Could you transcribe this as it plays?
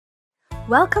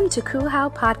Welcome to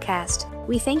Kuhau Podcast.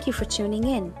 We thank you for tuning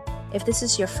in. If this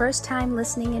is your first time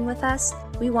listening in with us,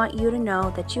 we want you to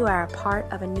know that you are a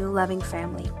part of a new loving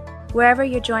family. Wherever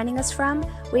you're joining us from,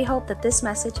 we hope that this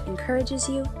message encourages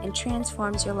you and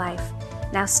transforms your life.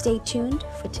 Now stay tuned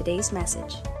for today's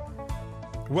message.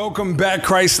 Welcome back,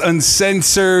 Christ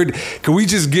Uncensored. Can we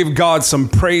just give God some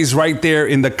praise right there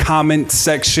in the comment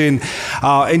section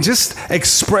and just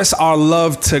express our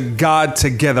love to God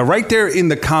together? Right there in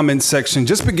the comment section,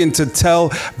 just begin to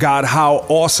tell God how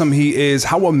awesome He is,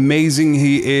 how amazing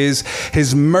He is.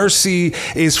 His mercy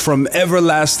is from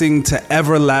everlasting to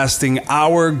everlasting.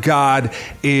 Our God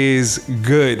is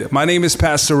good. My name is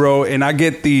Pastor Rowe, and I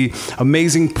get the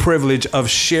amazing privilege of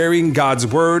sharing God's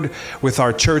word with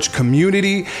our church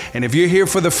community. And if you're here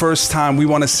for the first time, we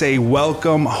want to say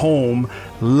welcome home.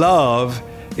 Love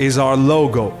is our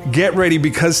logo. Get ready,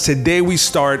 because today we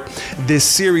start this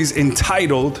series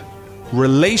entitled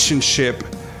Relationship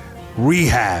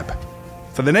Rehab.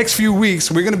 For the next few weeks,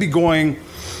 we're going to be going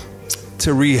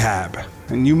to rehab.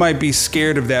 And you might be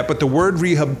scared of that, but the word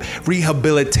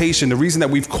rehabilitation, the reason that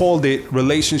we've called it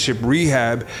relationship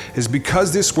rehab is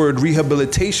because this word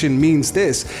rehabilitation means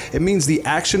this. It means the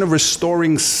action of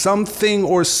restoring something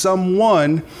or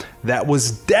someone that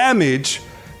was damaged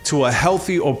to a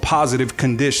healthy or positive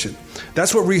condition.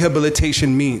 That's what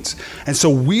rehabilitation means. And so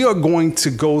we are going to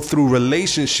go through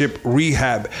relationship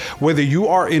rehab. Whether you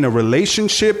are in a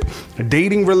relationship, a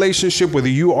dating relationship, whether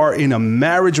you are in a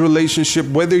marriage relationship,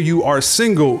 whether you are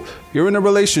single, you're in a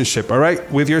relationship, all right,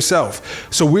 with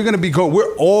yourself. So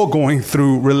we're all going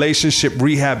through relationship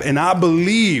rehab. And I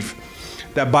believe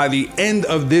that by the end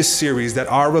of this series that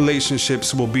our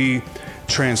relationships will be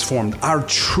transformed. I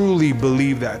truly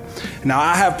believe that. Now,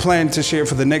 I have planned to share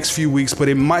for the next few weeks, but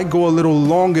it might go a little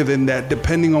longer than that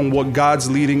depending on what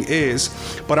God's leading is.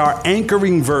 But our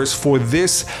anchoring verse for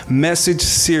this message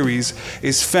series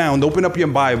is found, open up your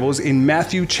Bibles, in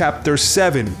Matthew chapter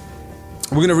 7.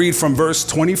 We're going to read from verse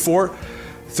 24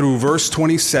 through verse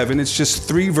 27. It's just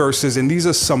 3 verses, and these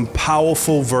are some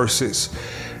powerful verses.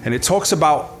 And it talks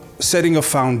about setting a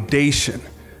foundation.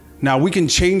 Now, we can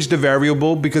change the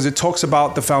variable because it talks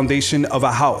about the foundation of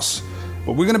a house,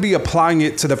 but we're going to be applying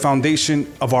it to the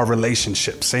foundation of our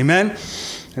relationships. Amen.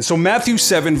 And so Matthew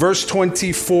 7, verse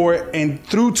 24 and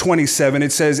through 27,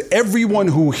 it says, everyone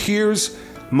who hears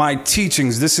my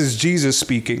teachings, this is Jesus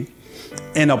speaking,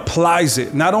 and applies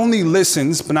it, not only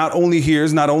listens, but not only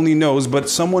hears, not only knows, but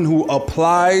someone who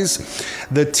applies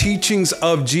the teachings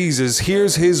of Jesus,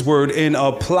 hears his word and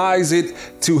applies it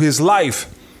to his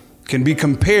life, can be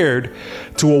compared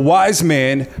to a wise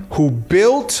man who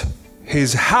built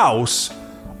his house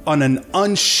on an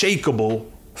unshakable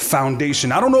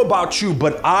foundation. I don't know about you,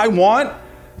 but I want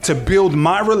to build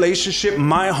my relationship,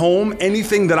 my home,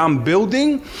 anything that I'm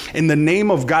building in the name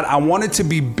of God. I want it to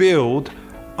be built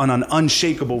on an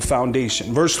unshakable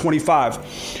foundation. Verse 25,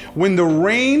 when the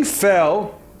rain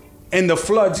fell and the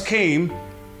floods came,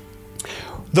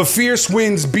 the fierce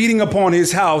winds beating upon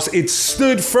his house, it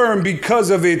stood firm because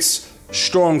of its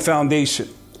strong foundation.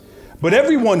 But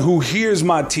everyone who hears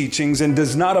my teachings and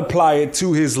does not apply it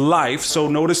to his life, so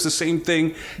notice the same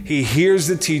thing, he hears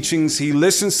the teachings, he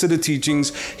listens to the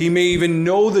teachings, he may even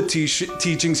know the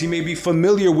teachings, he may be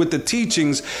familiar with the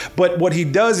teachings, but what he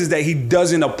does is that he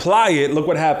doesn't apply it. Look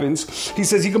what happens. He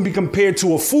says he can be compared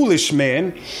to a foolish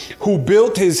man who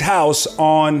built his house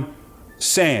on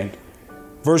sand.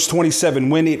 Verse 27,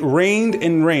 when it rained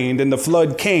and the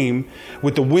flood came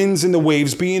with the winds and the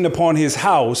waves being upon his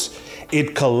house,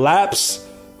 it collapsed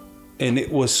and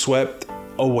it was swept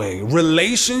away.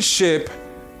 Relationship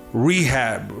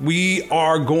rehab. We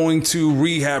are going to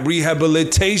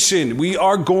rehabilitation. We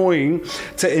are going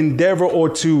to endeavor or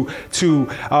to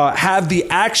have the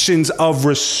actions of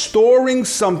restoring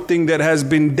something that has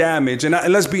been damaged. And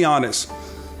let's be honest,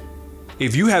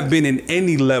 if you have been in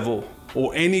any level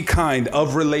or any kind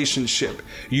of relationship,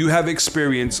 you have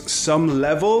experienced some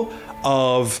level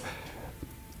of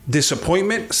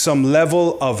disappointment, some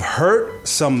level of hurt,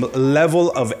 some level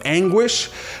of anguish,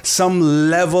 some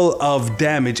level of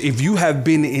damage. If you have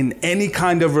been in any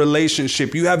kind of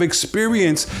relationship, you have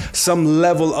experienced some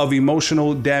level of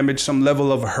emotional damage, some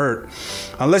level of hurt.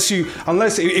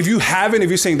 If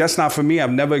you're saying that's not for me, I've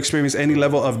never experienced any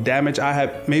level of damage. I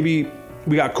have, maybe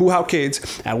we got Kuhau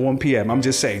Kids at 1 p.m. I'm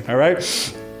just saying, all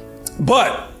right?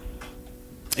 But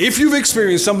If you've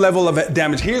experienced some level of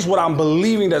damage, here's what I'm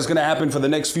believing that's going to happen for the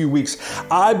next few weeks.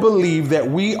 I believe that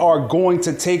we are going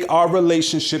to take our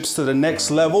relationships to the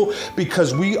next level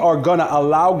because we are going to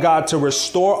allow God to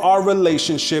restore our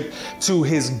relationship to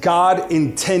his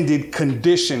God-intended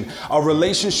condition. A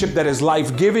relationship that is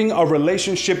life-giving, a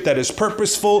relationship that is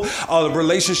purposeful, a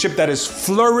relationship that is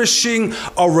flourishing,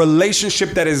 a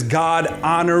relationship that is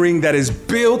God-honoring, that is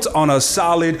built on a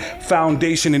solid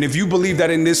foundation. And if you believe that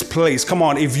in this place, come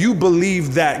on, if you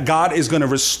believe that God is going to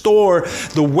restore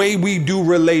the way we do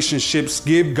relationships,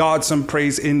 give God some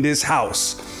praise in this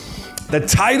house. The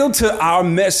title to our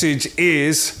message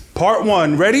is part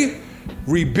 1. Ready?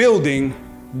 Rebuilding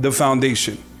the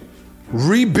foundation.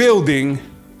 Rebuilding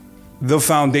the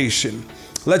foundation.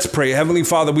 Let's pray. Heavenly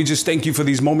Father, we just thank you for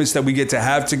these moments that we get to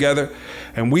have together.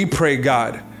 And we pray,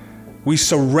 God, we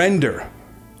surrender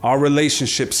our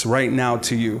relationships right now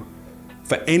to you.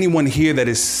 For anyone here that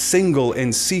is single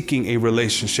and seeking a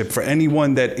relationship, for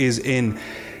anyone that is in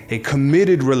a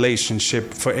committed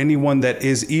relationship, for anyone that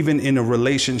is even in a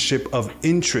relationship of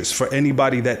interest, for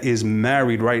anybody that is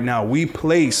married right now, we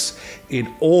place it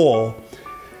all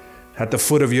at the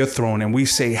foot of your throne and we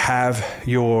say, have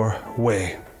your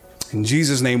way. In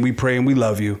Jesus' name we pray and we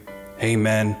love you.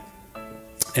 Amen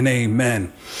and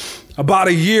amen. About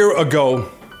a year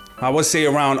ago, I would say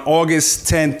around August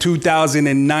 10,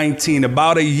 2019,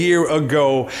 about a year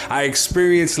ago, I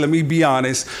experienced, let me be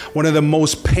honest, one of the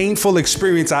most painful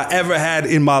experiences I ever had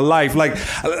in my life. Like,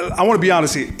 I want to be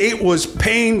honest here. It was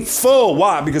painful.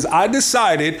 Why? Because I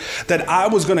decided that I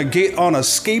was going to get on a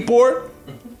skateboard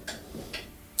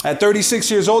at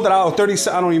 36 years old, I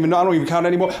don't even count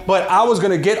anymore, but I was going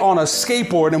to get on a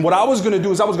skateboard. And what I was going to do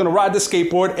is I was going to ride the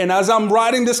skateboard. And as I'm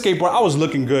riding the skateboard, I was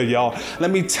looking good, y'all. Let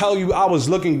me tell you, I was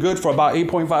looking good for about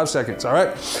 8.5 seconds. All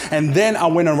right. And then I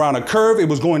went around a curve. It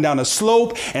was going down a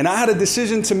slope and I had a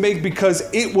decision to make because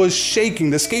it was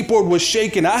shaking. The skateboard was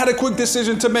shaking. I had a quick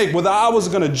decision to make whether I was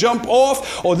going to jump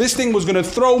off or this thing was going to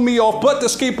throw me off. But the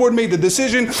skateboard made the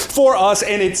decision for us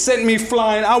and it sent me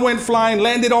flying. I went flying,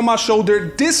 landed on my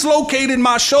shoulder, dislocated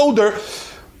my shoulder.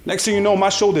 Next thing you know, my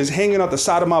shoulder is hanging out the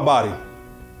side of my body.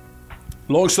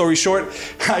 Long story short,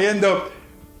 I end up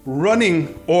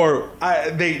running,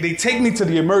 they take me to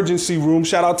the emergency room.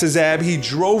 Shout out to Zab. He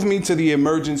drove me to the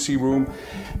emergency room.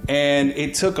 And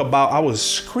it took I was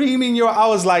screaming, I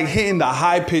was like hitting the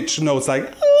high pitched notes,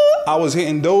 like I was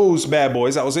hitting those bad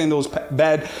boys. I was hitting those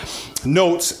bad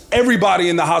notes. Everybody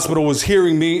in the hospital was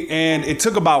hearing me. And it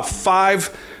took about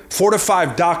 4 to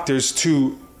 5 doctors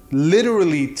to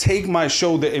literally take my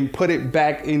shoulder and put it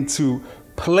back into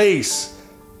place.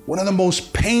 One of the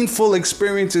most painful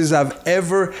experiences I've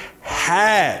ever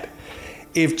had.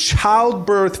 If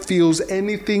childbirth feels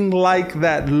anything like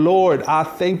that, Lord, I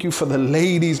thank you for the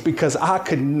ladies because I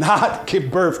could not give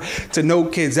birth to no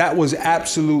kids. That was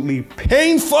absolutely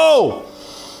painful.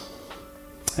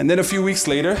 And then a few weeks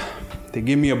later, they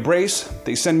give me a brace.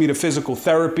 They send me to physical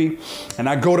therapy. And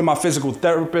I go to my physical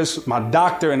therapist, my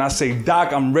doctor, and I say,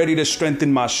 Doc, I'm ready to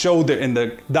strengthen my shoulder. And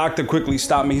the doctor quickly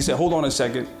stopped me. He said, hold on a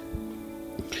second.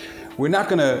 We're not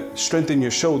going to strengthen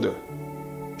your shoulder.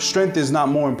 Strength is not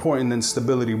more important than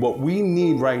stability. What we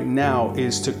need right now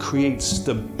is to create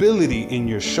stability in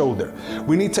your shoulder.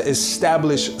 We need to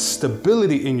establish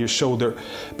stability in your shoulder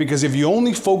because if you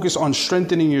only focus on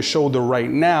strengthening your shoulder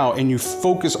right now and you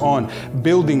focus on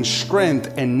building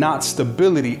strength and not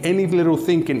stability, any little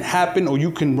thing can happen or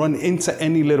you can run into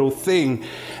any little thing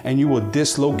and you will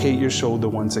dislocate your shoulder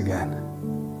once again.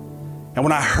 And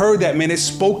when I heard that, man, it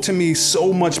spoke to me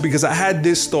so much because I had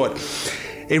this thought.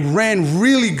 It ran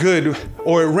really good,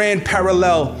 or it ran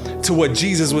parallel to what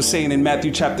Jesus was saying in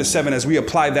Matthew chapter 7 as we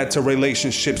apply that to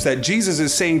relationships, that Jesus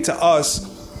is saying to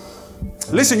us,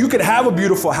 listen, you can have a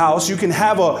beautiful house. You can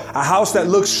have a house that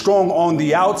looks strong on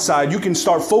the outside. You can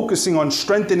start focusing on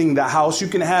strengthening the house. You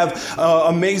can have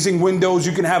amazing windows.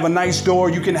 You can have a nice door.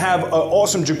 You can have an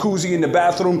awesome jacuzzi in the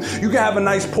bathroom. You can have a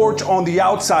nice porch on the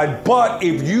outside. But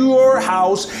if your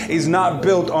house is not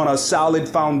built on a solid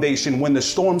foundation, when the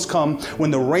storms come,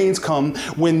 when the rains come,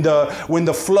 when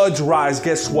the floods rise,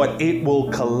 guess what? It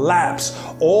will collapse.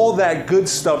 All that good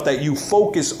stuff that you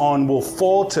focus on will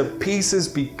fall to pieces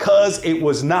because it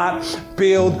was not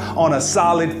built on a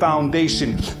solid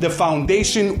foundation. The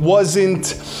foundation wasn't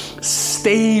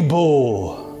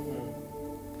stable.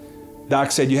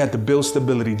 Doc said you had to build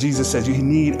stability. Jesus said you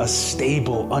need a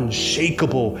stable,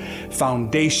 unshakable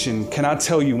foundation. Can I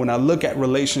tell you, when I look at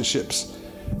relationships,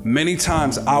 many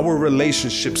times our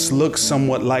relationships look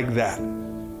somewhat like that.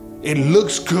 It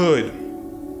looks good.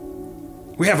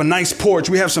 We have a nice porch.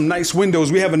 We have some nice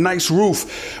windows. We have a nice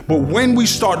roof. But when we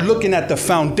start looking at the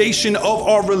foundation of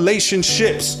our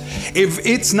relationships, if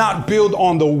it's not built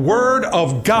on the word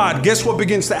of God, guess what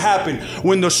begins to happen?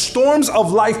 When the storms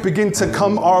of life begin to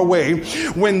come our way,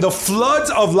 when the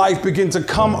floods of life begin to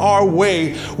come our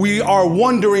way, we are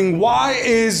wondering, why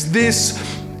is this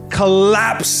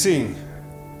collapsing?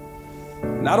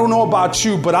 And I don't know about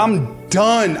you, but I'm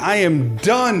done. I am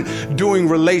done doing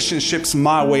relationships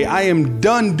my way. I am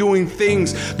done doing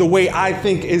things the way I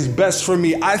think is best for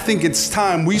me. I think it's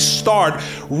time we start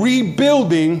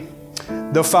rebuilding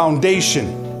the foundation.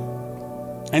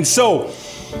 And so,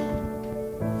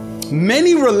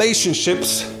 many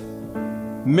relationships,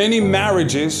 many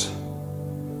marriages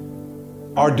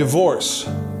are divorced,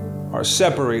 are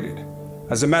separated.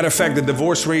 As a matter of fact, the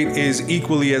divorce rate is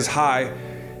equally as high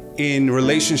in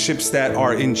relationships that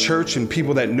are in church and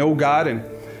people that know God, and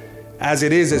as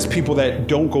it is as people that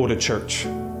don't go to church.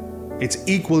 It's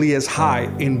equally as high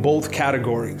in both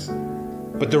categories.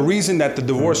 But the reason that the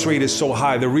divorce rate is so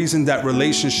high, the reason that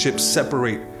relationships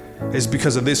separate, is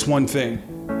because of this one thing.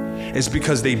 It's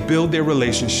because they build their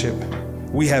relationship.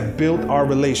 We have built our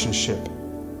relationship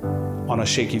on a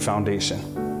shaky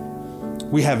foundation.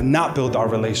 We have not built our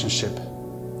relationship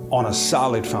on a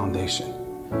solid foundation.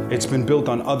 It's been built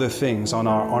on other things, on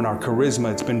our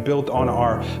charisma. It's been built on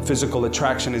our physical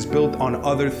attraction. It's built on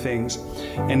other things.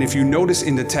 And if you notice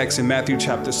in the text in Matthew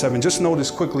chapter 7, just notice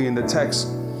quickly in the text,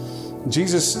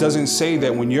 Jesus doesn't say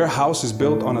that when your house is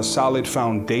built on a solid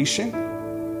foundation,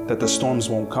 that the storms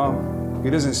won't come. He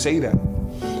doesn't say that.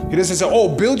 He doesn't say, oh,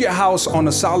 build your house on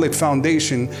a solid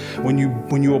foundation when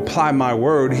you apply my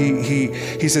word.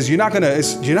 He says, you're not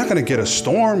gonna get a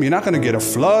storm, you're not gonna get a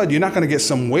flood, you're not gonna get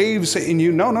some waves hitting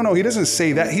you. No, he doesn't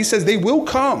say that. He says they will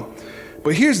come.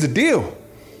 But here's the deal.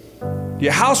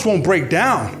 Your house won't break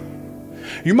down.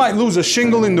 You might lose a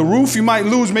shingle in the roof, you might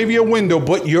lose maybe a window,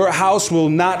 but your house will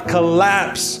not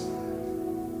collapse.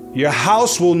 Your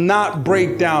house will not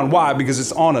break down. Why? Because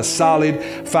it's on a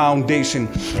solid foundation.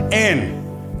 And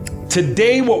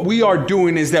today, what we are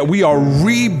doing is that we are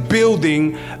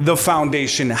rebuilding the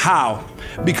foundation. How?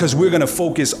 Because we're going to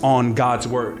focus on God's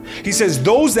word. He says,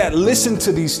 those that listen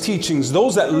to these teachings,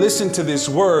 those that listen to this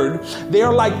word, they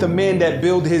are like the man that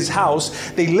built his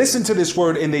house. They listen to this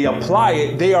word and they apply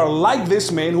it. They are like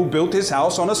this man who built his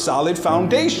house on a solid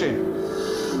foundation.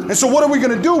 And so what are we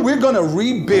going to do? We're going to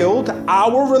rebuild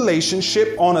our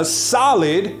relationship on a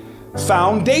solid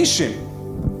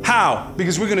foundation. How?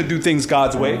 Because we're going to do things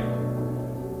God's way.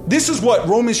 This is what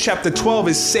Romans chapter 12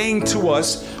 is saying to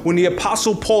us when the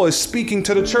Apostle Paul is speaking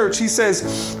to the church. He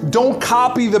says, don't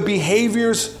copy the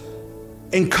behaviors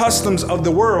and customs of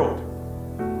the world.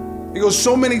 He goes,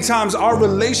 so many times our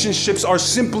relationships are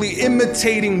simply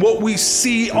imitating what we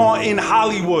see in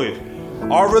Hollywood.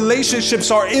 Our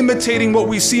relationships are imitating what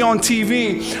we see on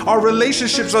TV. Our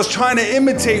relationships are trying to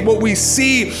imitate what we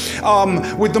see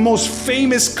with the most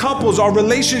famous couples. Our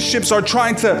relationships are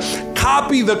trying to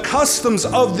copy the customs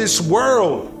of this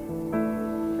world.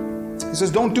 He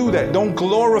says, don't do that. Don't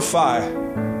glorify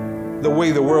the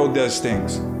way the world does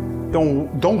things.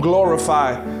 Don't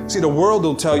glorify. See, the world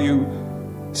will tell you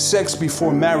sex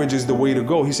before marriage is the way to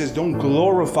go. He says, don't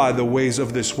glorify the ways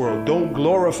of this world. Don't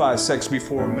glorify sex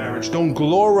before marriage. Don't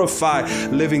glorify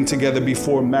living together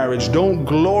before marriage. Don't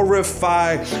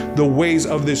glorify the ways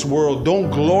of this world.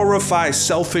 Don't glorify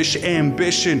selfish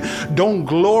ambition. Don't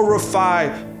glorify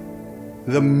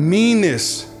the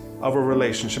meanness of a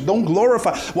relationship. Don't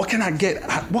glorify, what can I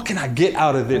get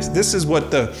out of this? This is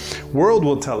what the world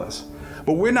will tell us.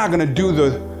 But we're not going to do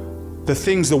the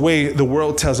things the way the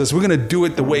world tells us. We're going to do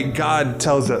it the way God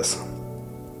tells us.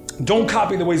 Don't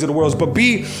copy the ways of the world, but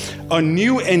be a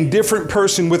new and different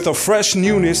person with a fresh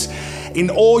newness in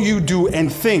all you do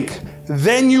and think.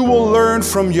 Then you will learn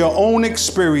from your own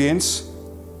experience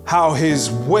how his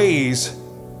ways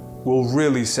will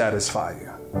really satisfy you.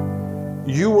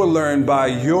 You will learn by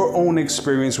your own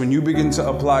experience when you begin to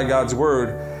apply God's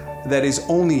word that it's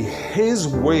only his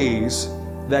ways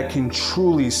that can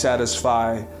truly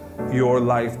satisfy your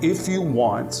life. If you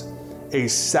want a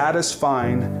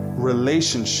satisfying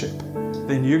relationship,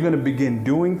 then you're going to begin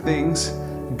doing things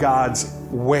God's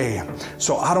way.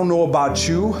 So I don't know about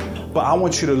you, but I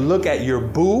want you to look at your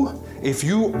boo if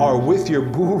you are with your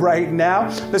boo right now,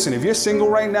 listen, if you're single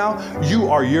right now, you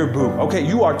are your boo, okay?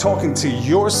 You are talking to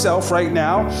yourself right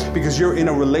now because you're in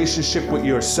a relationship with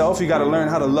yourself. You got to learn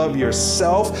how to love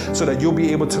yourself so that you'll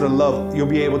be able to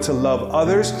love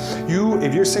others.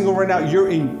 If you're single right now, you're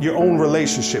in your own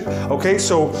relationship, okay?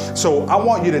 So I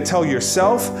want you to tell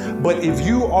yourself, but if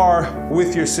you are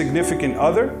with your significant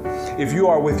other, if you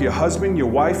are with your husband, your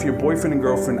wife, your boyfriend and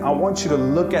girlfriend, I want you to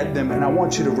look at them and I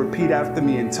want you to repeat after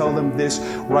me and tell them this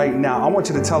right now. I want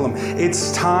you to tell them,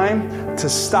 it's time to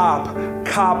stop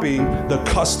copying the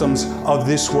customs of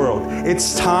this world.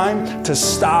 It's time to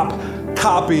stop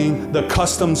copying the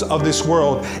customs of this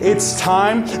world. It's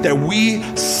time that we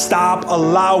stop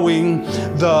allowing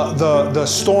the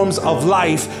storms of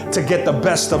life to get the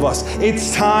best of us.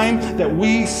 It's time that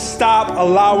we stop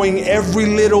allowing every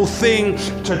little thing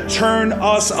to turn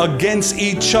us against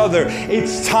each other.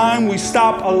 It's time we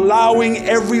stop allowing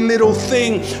every little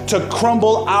thing to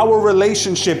crumble our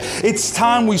relationship. It's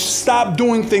time we stop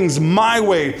doing things my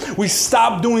way. We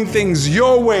stop doing things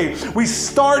your way. We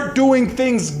start doing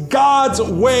things God's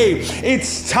way.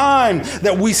 It's time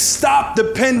that we stop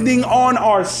depending on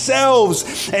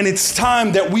ourselves, and it's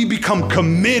time that we become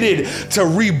committed to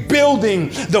rebuilding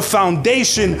the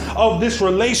foundation of this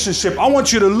relationship. I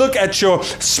want you to look at your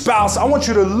spouse. I want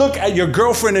you to look at your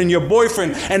girlfriend and your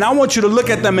boyfriend, and I want you to look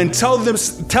at them and tell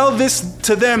this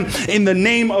to them in the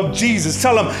name of Jesus.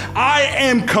 Tell them, I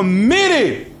am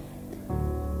committed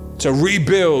to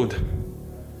rebuild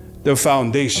the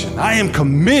foundation. I am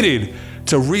committed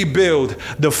to rebuild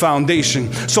the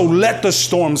foundation. So let the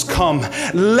storms come.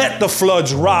 Let the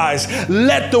floods rise.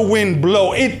 Let the wind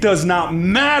blow. It does not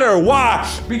matter. Why?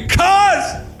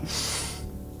 Because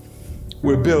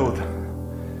we're built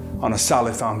on a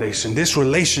solid foundation. This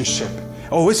relationship,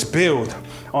 it's built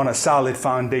on a solid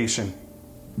foundation.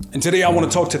 And today I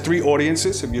want to talk to three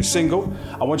audiences. If you're single,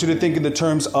 I want you to think in the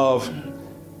terms of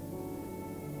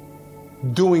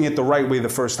doing it the right way the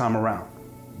first time around.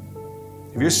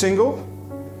 If you're single,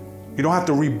 you don't have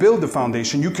to rebuild the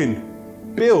foundation. You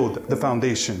can build the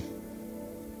foundation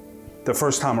the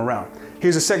first time around.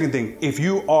 Here's the second thing. If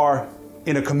you are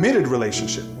in a committed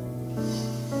relationship,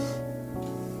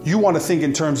 you want to think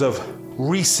in terms of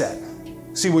reset.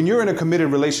 See, when you're in a committed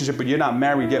relationship but you're not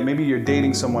married yet, maybe you're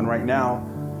dating someone right now,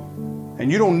 and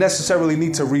you don't necessarily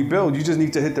need to rebuild. You just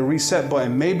need to hit the reset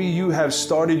button. Maybe you have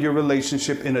started your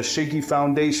relationship in a shaky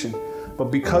foundation, but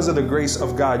because of the grace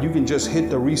of God, you can just hit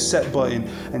the reset button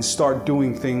and start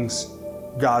doing things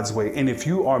God's way. And if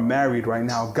you are married right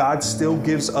now, God still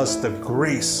gives us the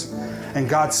grace and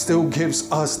God still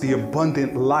gives us the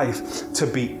abundant life to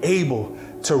be able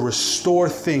to restore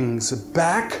things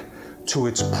back to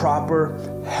its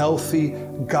proper, healthy,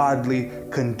 godly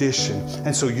condition.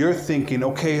 And so you're thinking,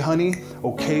 okay, honey,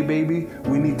 okay, baby,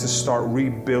 we need to start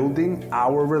rebuilding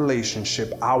our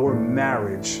relationship, our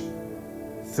marriage,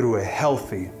 through a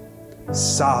healthy,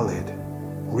 solid,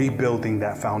 rebuilding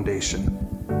that foundation.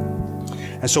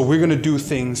 And so we're going to do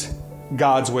things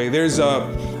God's way. There's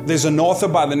an author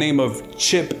by the name of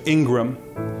Chip Ingram,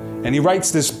 and he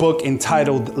writes this book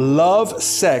entitled Love,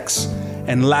 Sex,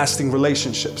 and Lasting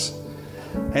Relationships.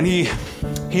 And he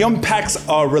unpacks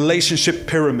a relationship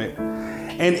pyramid.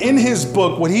 And in his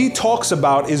book, what he talks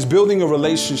about is building a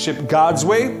relationship God's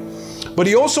way, but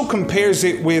he also compares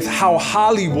it with how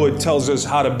Hollywood tells us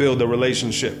how to build a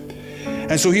relationship.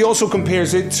 And so he also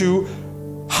compares it to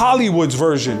Hollywood's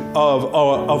version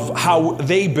of how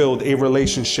they build a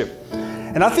relationship.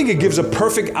 And I think it gives a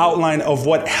perfect outline of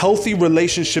what healthy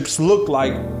relationships look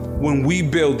like when we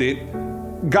build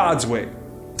it God's way.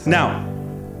 Now,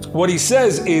 what he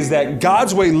says is that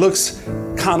God's way looks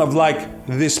kind of like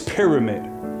this pyramid.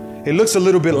 It looks a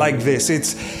little bit like this.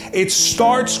 It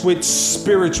starts with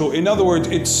spiritual. In other words,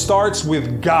 it starts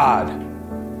with God.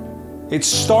 It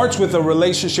starts with a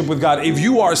relationship with God. If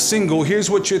you are single, here's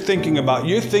what you're thinking about.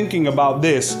 You're thinking about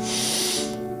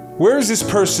this. Where is this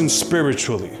person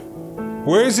spiritually?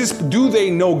 Where is this? Do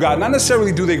they know God? Not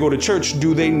necessarily do they go to church.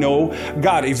 Do they know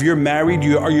God? If you're married,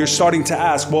 you're starting to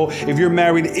ask, well, if you're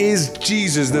married, is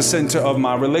Jesus the center of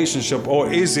my relationship?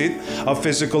 Or is it a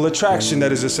physical attraction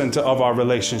that is the center of our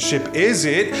relationship? Is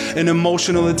it an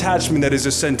emotional attachment that is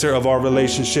the center of our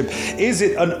relationship? Is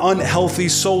it an unhealthy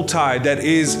soul tie that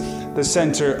is the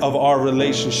center of our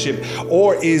relationship?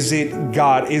 Or is it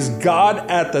God? Is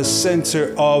God at the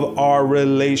center of our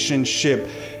relationship?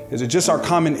 Is it just our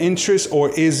common interest, or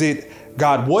is it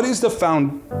God? What is the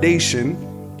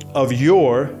foundation of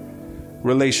your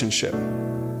relationship?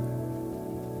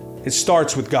 It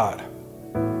starts with God.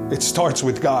 It starts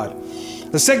with God.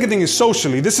 The second thing is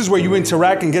socially. This is where you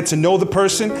interact and get to know the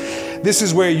person. This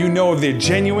is where you know if they're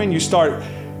genuine. You start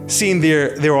seeing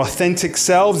their authentic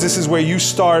selves. This is where you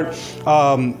start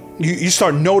you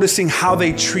start noticing how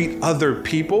they treat other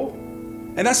people.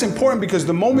 And that's important because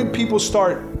the moment people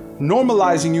start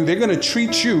normalizing you, they're going to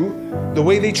treat you the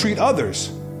way they treat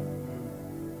others.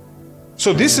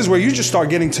 So this is where you just start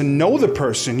getting to know the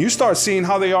person. You start seeing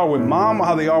how they are with mom,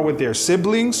 how they are with their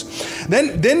siblings.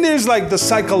 Then there's like the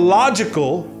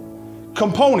psychological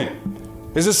component.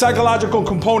 There's a psychological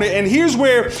component. And here's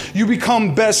where you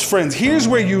become best friends. Here's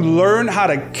where you learn how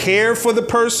to care for the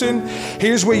person.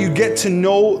 Here's where you get to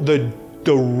know the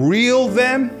real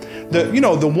them.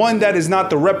 The one that is not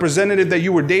the representative that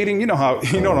you were dating. You know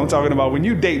what I'm talking about when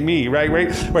you date me, right?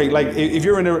 Like if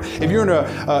you're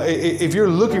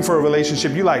looking for a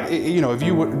relationship, if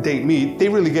you would date me, they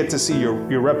really get to see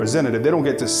your representative. They don't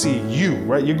get to see you,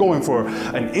 right? You're going for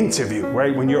an interview,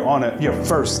 right? When you're on your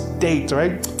first date,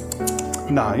 right?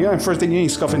 Nah, you're on first date. You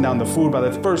ain't scuffing down the food by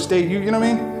the first date. You know what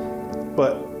I mean?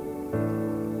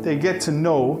 But they get to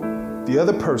know the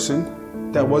other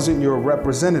person that wasn't your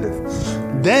representative.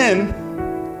 Then,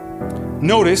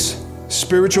 notice,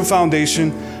 spiritual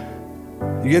foundation.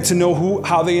 You get to know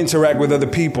how they interact with other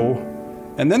people.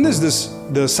 And then there's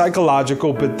the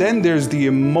psychological, but then there's the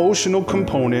emotional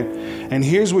component. And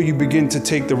here's where you begin to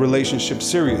take the relationship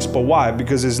serious. But why?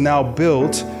 Because it's now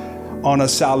built on a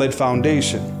solid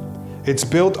foundation. It's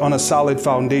built on a solid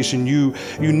foundation. You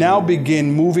now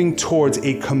begin moving towards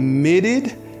a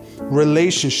committed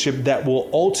relationship that will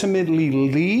ultimately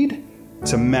lead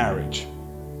to marriage.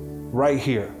 Right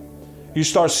here. You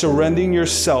start surrendering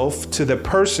yourself to the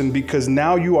person because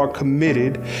now you are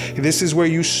committed. This is where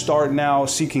you start now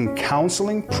seeking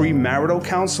counseling, premarital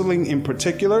counseling in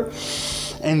particular.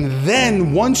 And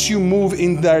then once you move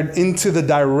into the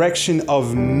direction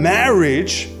of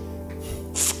marriage,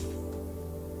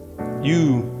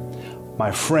 you,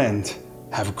 my friend,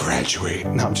 have graduated.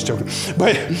 No, I'm just joking.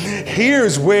 But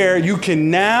here's where you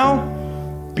can now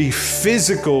be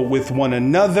physical with one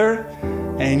another.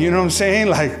 And you know what I'm saying?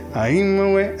 Like, I'm in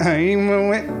the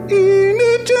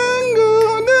jungle.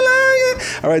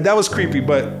 All right, that was creepy,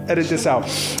 but edit this out.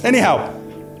 Anyhow,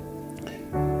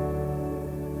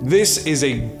 this is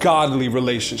a godly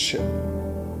relationship.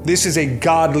 This is a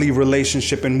godly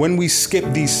relationship. And when we skip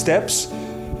these steps,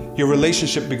 your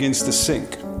relationship begins to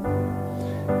sink.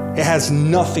 It has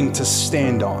nothing to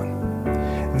stand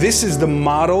on. This is the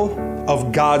model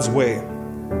of God's way.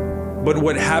 But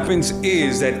what happens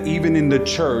is that even in the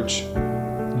church,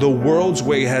 the world's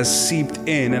way has seeped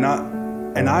in. And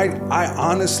I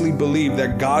honestly believe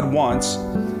that God wants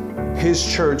his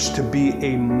church to be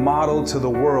a model to the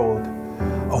world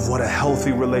of what a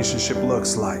healthy relationship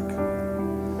looks like.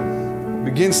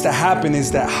 Begins to happen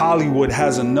is that Hollywood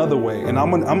has another way. And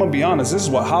I'm gonna be honest, this is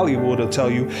what Hollywood will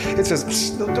tell you. It says,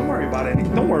 don't worry about it.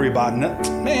 Don't worry about it.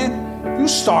 Man, you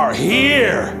start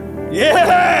here.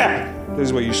 Yeah! This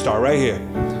is where you start, right here.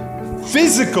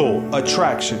 Physical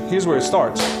attraction. Here's where it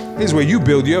starts. Here's where you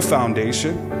build your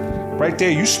foundation. Right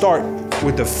there, you start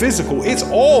with the physical. It's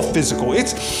all physical.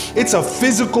 It's a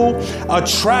physical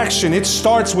attraction. It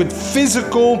starts with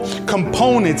physical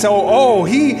components.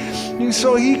 He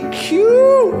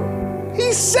cute.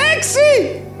 He's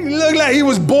sexy. He looked like he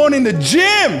was born in the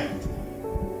gym.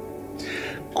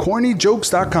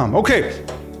 Cornyjokes.com. Okay.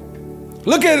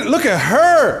 Look at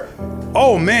her.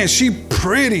 Oh man, she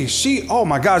pretty. Oh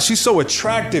my God, she's so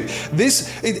attractive.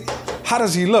 How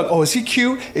does he look? Oh, is he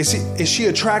cute? Is she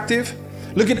attractive?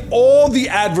 Look at all the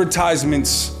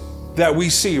advertisements that we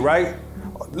see, right?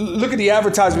 Look at the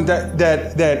advertisement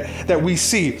that we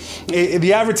see.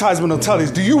 The advertisement will tell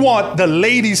us, do you want the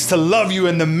ladies to love you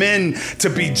and the men to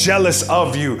be jealous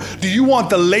of you? Do you want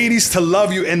the ladies to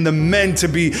love you and the men to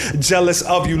be jealous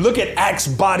of you? Look at Axe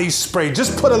body spray.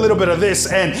 Just put a little bit of this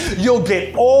and you'll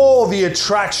get all the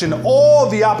attraction, all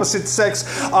the opposite sex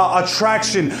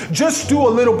attraction. Just do a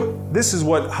little bit. This is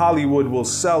what Hollywood will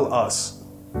sell us.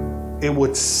 It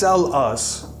would sell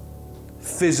us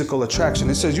physical attraction.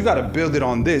 It says you got to build it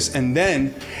on this, and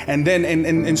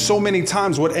so many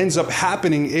times what ends up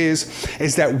happening is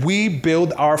that we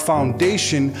build our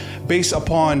foundation based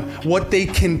upon what they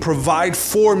can provide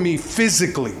for me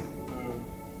physically.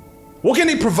 What can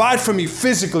they provide for me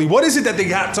physically? What is it that they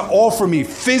got to offer me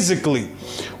physically?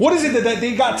 What is it that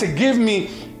they got to give me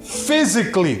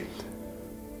physically?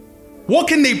 What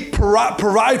can they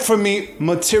provide for me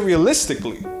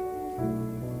materialistically?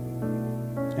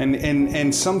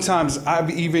 And sometimes I've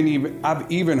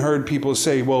even heard people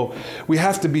say, well, we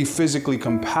have to be physically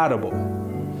compatible.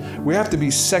 we have to be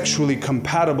sexually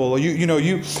compatible. You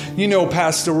know,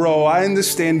 Pastor Rowe, I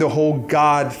understand the whole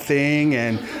God thing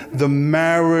and the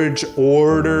marriage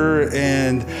order.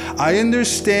 And I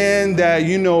understand that,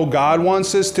 God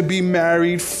wants us to be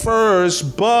married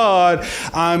first. But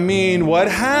I mean, what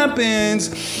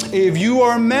happens if you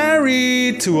are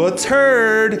married to a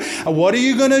turd? What are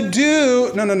you going to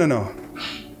do? No.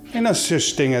 Ain't no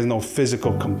such thing as no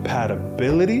physical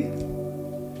compatibility.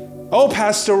 Oh,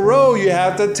 Pastor Rowe, you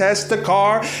have to test the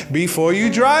car before you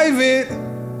drive it.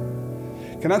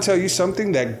 Can I tell you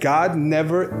something? That God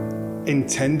never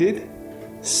intended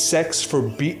sex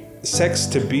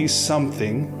to be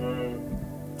something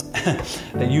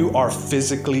that you are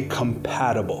physically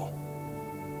compatible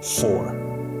for.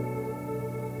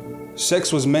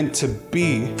 Sex was meant to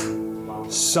be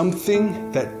something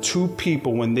that two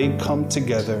people, when they come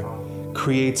together,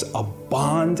 creates a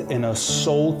bond and a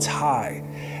soul tie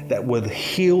that will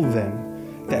heal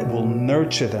them, that will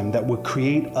nurture them, that will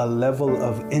create a level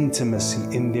of intimacy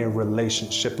in their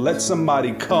relationship. Let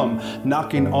somebody come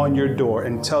knocking on your door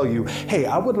and tell you, hey,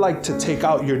 I would like to take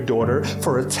out your daughter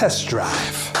for a test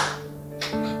drive.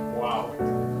 Wow.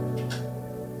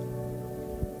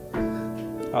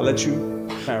 I'll let you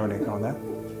marinate on that.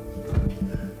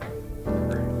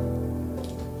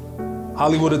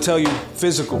 Hollywood will tell you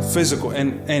physical,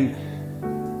 and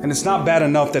it's not bad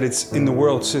enough that it's in the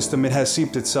world system. It has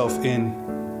seeped itself in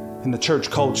the church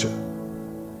culture,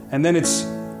 and then this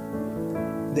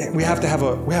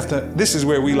is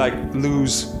where we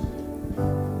lose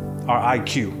our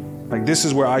IQ. This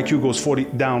is where IQ goes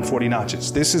down 40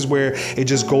 notches. This is where it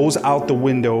just goes out the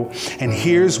window, and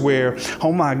here's where,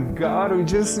 oh my God, we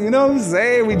just, we got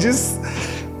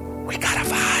a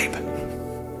vibe.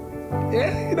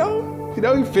 Yeah,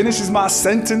 he finishes my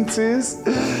sentences.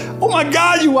 Oh my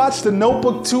God, you watch The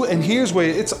Notebook too. And here's where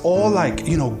it's all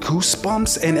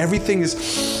goosebumps and everything is,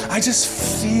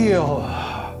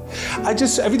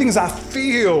 everything is I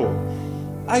feel.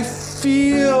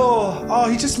 Oh,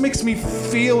 he just makes me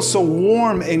feel so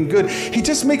warm and good. He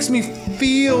just makes me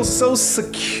feel so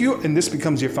secure. And this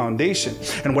becomes your foundation.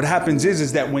 And what happens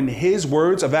is that when his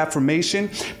words of affirmation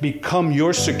become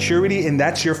your security and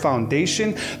that's your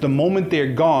foundation, the moment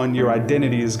they're gone, your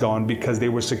identity is gone because they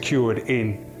were secured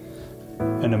in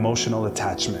an emotional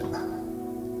attachment.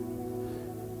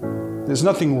 There's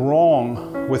nothing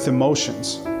wrong with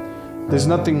emotions. There's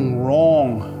nothing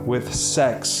wrong with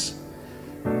sex.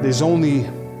 There's only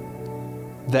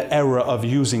the error of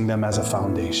using them as a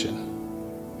foundation.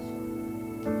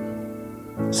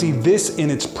 See, this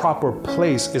in its proper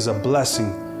place is a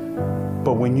blessing,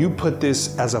 but when you put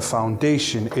this as a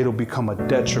foundation, it'll become a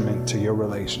detriment to your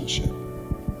relationship.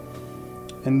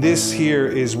 And this here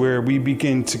is where we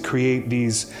begin to create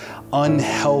these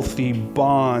unhealthy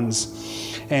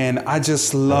bonds. And I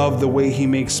just love the way he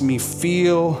makes me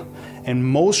feel. And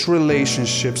most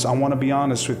relationships, I want to be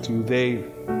honest with you,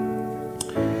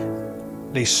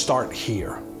 they start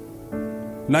here.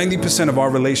 90% of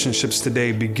our relationships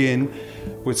today begin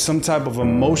with some type of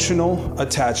emotional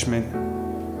attachment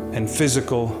and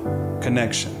physical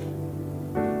connection.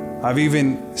 I've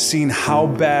even seen how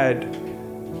bad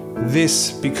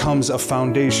this becomes a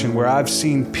foundation where I've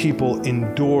seen people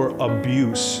endure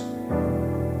abuse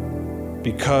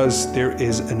because there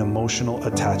is an emotional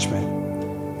attachment.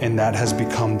 And that has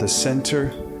become the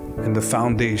center and the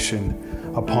foundation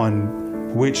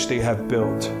upon which they have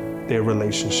built their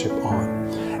relationship on.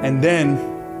 And then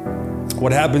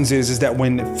what happens is that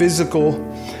when the physical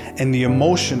and the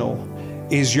emotional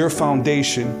is your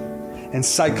foundation, and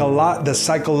the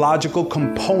psychological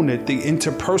component, the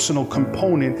interpersonal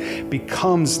component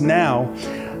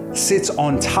sits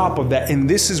on top of that. And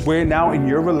this is where now in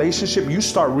your relationship, you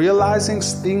start realizing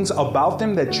things about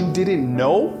them that you didn't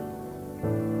know.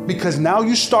 Because now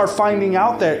you start finding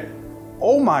out that,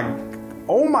 oh my,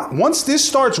 once this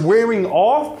starts wearing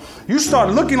off, you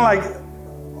start looking like,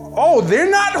 oh, they're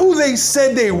not who they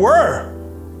said they were.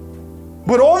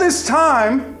 But all this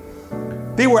time,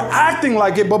 they were acting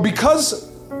like it, but because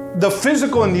the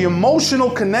physical and the emotional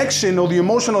connection or the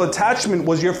emotional attachment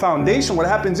was your foundation, what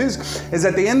happens is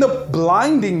that they end up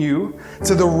blinding you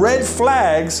to the red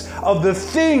flags of the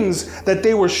things that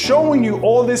they were showing you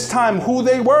all this time who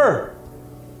they were.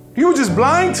 You were just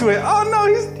blind to it. Oh no,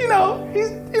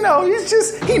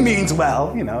 he means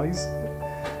well.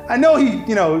 I know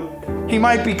he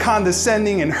might be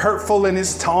condescending and hurtful in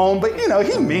his tone, but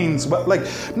he means well.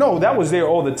 No, that was there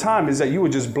all the time, is that you were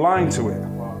just blind to it.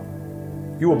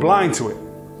 You were blind to it.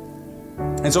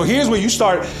 And so here's where you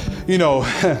start,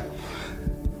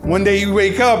 one day you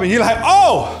wake up and you're like,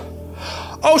 oh,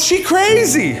 she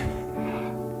crazy.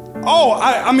 Oh,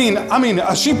 I mean,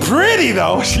 she pretty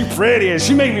though. She pretty and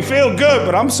she make me feel good,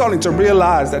 but I'm starting to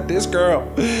realize that this girl,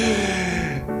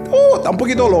 está un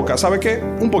poquito loca. ¿Sabe qué?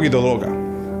 Un poquito loca.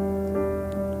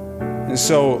 And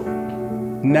so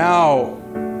now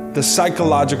the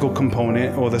psychological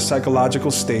component or the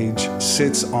psychological stage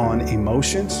sits on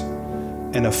emotions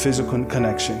and a physical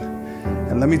connection.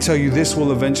 And let me tell you, this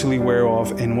will eventually wear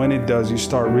off. And when it does, you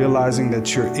start realizing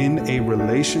that you're in a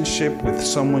relationship with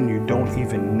someone you don't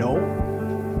even know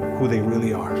who they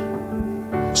really are.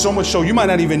 So much so, you might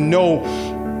not even know,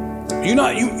 you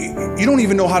don't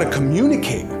even know how to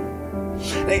communicate.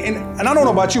 And I don't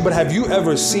know about you, but have you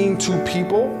ever seen two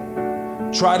people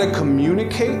try to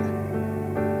communicate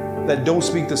that don't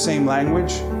speak the same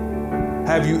language?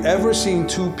 Have you ever seen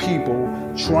two people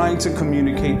trying to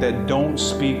communicate that don't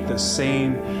speak the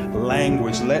same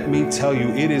language? Let me tell you,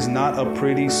 it is not a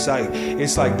pretty sight.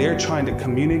 It's like they're trying to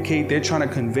communicate, they're trying to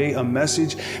convey a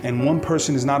message, and one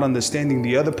person is not understanding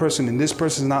the other person, and this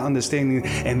person is not understanding,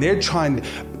 and they're trying,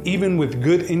 even with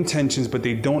good intentions, but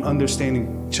they don't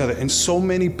understand each other. And so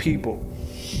many people,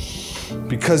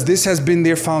 because this has been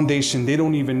their foundation, they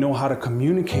don't even know how to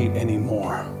communicate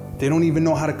anymore. They don't even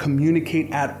know how to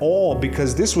communicate at all,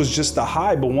 because this was just a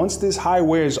high. But once this high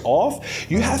wears off,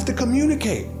 you have to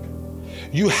communicate.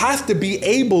 You have to be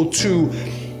able to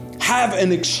have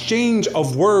an exchange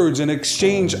of words, an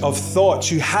exchange of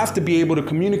thoughts. You have to be able to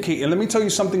communicate. And let me tell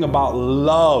you something about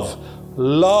love.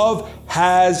 Love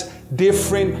has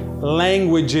different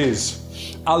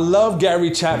languages. I love Gary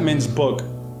Chapman's book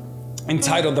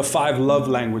entitled The 5 Love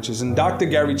Languages. And Dr.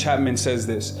 Gary Chapman says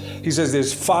this. He says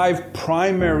there's 5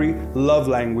 primary love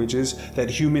languages that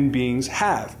human beings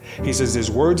have. He says there's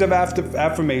words of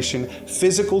affirmation,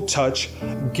 physical touch,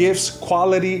 gifts,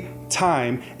 quality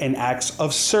time, and acts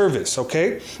of service,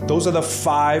 okay? Those are the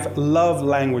 5 love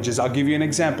languages. I'll give you an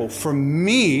example. For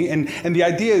me, and the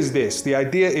idea is this. The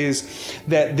idea is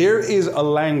that there is a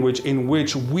language in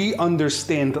which we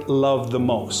understand love the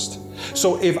most.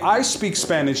 So if I speak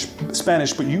Spanish,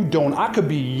 but you don't, I could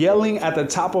be yelling at the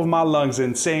top of my lungs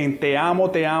and saying, te amo,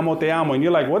 te amo, te amo. And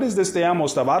you're like, what is this te amo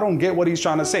stuff? I don't get what he's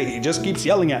trying to say. He just keeps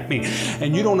yelling at me.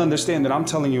 And you don't understand that I'm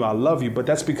telling you I love you, but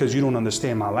that's because you don't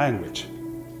understand my language.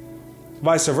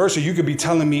 Vice versa, you could be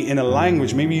telling me in a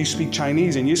language, maybe you speak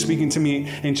Chinese and you're speaking to me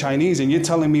in Chinese and you're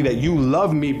telling me that you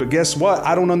love me, but guess what?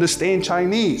 I don't understand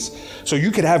Chinese. So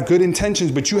you could have good intentions,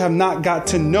 but you have not got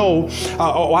to know,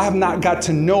 or I have not got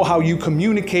to know how you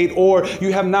communicate, or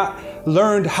you have not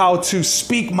learned how to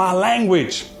speak my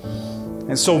language.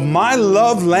 And so my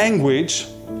love language,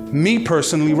 me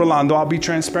personally, Rolando, I'll be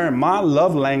transparent. My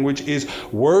love language is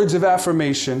words of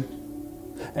affirmation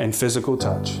and physical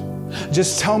touch.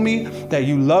 Just tell me that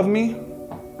you love me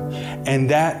and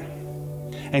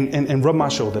rub my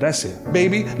shoulder. That's it.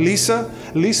 Baby, Lisa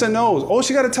knows. All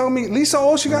she got to tell me, Lisa,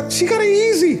 she got it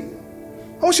easy.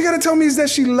 All she got to tell me is that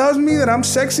she loves me, that I'm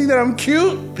sexy, that I'm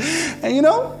cute. And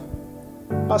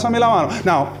pásame la mano.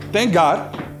 Now, thank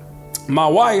God, my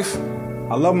wife,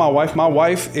 I love my wife. My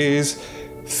wife is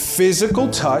physical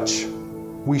touch.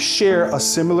 We share a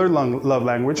similar love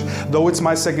language. Though it's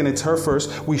my second, it's her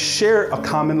first. We share a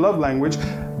common love language.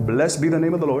 Blessed be the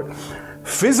name of the Lord.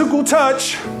 Physical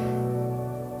touch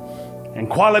and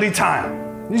quality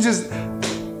time. You just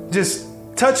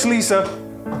touch Lisa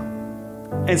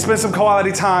and spend some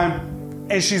quality time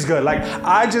and she's good. Like,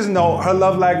 I just know her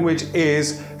love language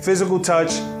is physical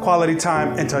touch, quality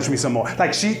time, and touch me some more.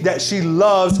 Like she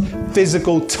loves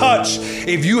physical touch.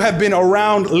 If you have been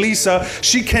around Lisa,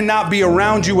 she cannot be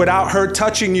around you without her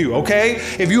touching you, okay?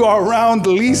 If you are around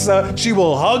Lisa, she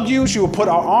will hug you. She will put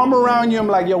her arm around you. I'm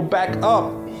like, yo, back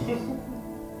up.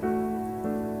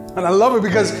 And I love it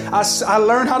because I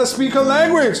learned how to speak her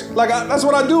language. Like, that's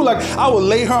what I do. Like, I will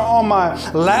lay her on my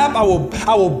lap. I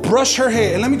will brush her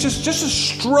hair. And let me just a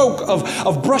stroke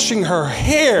of brushing her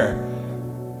hair.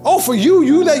 Oh, for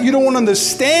you that you don't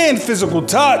understand physical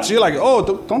touch. You're like,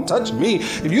 oh, don't touch me.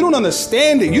 If you don't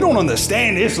understand it, you don't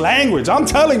understand this language. I'm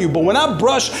telling you. But when I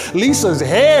brush Lisa's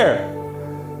hair,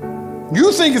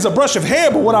 you think it's a brush of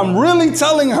hair, but what I'm really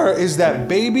telling her is that,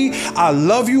 baby, I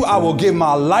love you. I will give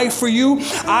my life for you.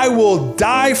 I will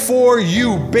die for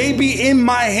you. Baby, in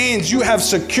my hands, you have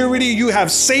security, you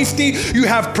have safety, you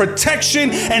have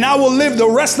protection, and I will live the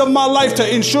rest of my life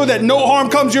to ensure that no harm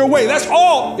comes your way. That's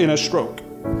all in a stroke.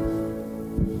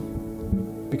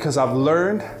 Because I've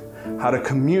learned how to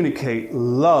communicate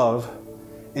love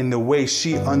in the way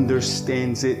she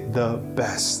understands it the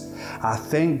best. I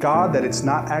thank God that it's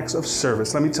not acts of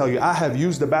service. Let me tell you, I have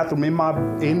used the bathroom in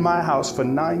my house for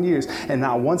 9 years, and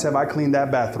not once have I cleaned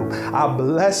that bathroom. I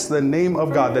bless the name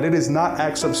of God that it is not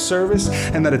acts of service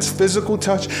and that it's physical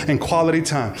touch and quality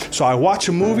time. So I watch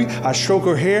a movie, I stroke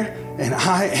her hair, and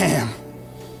I am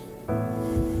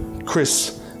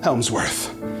Chris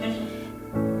Helmsworth.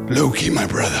 Loki, my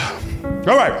brother.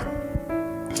 All right.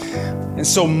 And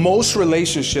so most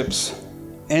relationships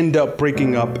end up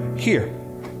breaking up here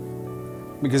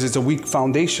because it's a weak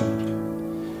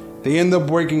foundation. They end up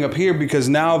breaking up here because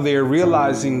now they're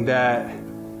realizing that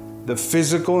the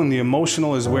physical and the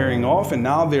emotional is wearing off, and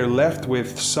now they're left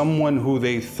with someone who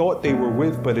they thought they were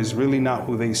with, but is really not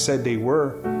who they said they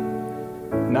were.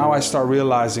 Now I start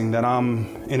realizing that I'm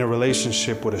in a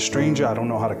relationship with a stranger. I don't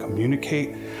know how to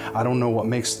communicate. I don't know what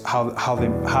makes how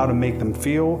to make them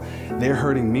feel. They're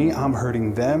hurting me, I'm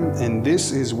hurting them. And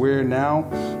this is where now,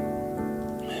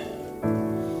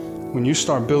 when you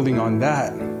start building on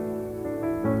that,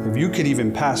 if you could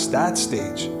even pass that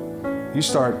stage, you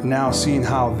start now seeing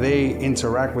how they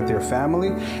interact with their family,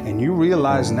 and you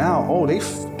realize now, oh, they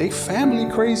family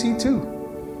crazy too.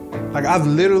 Like, I've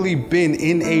literally been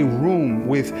in a room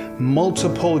with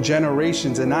multiple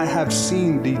generations, and I have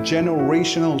seen the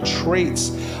generational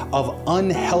traits of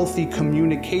unhealthy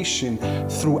communication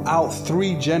throughout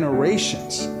 3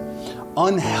 generations.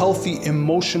 Unhealthy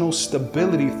emotional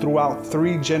stability throughout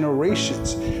 3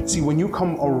 generations. See, when you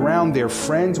come around their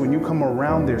friends, when you come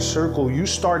around their circle, you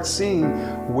start seeing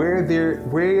where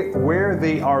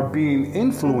they are being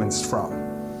influenced from.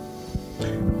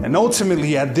 And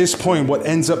ultimately, at this point, what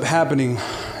ends up happening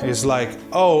is like,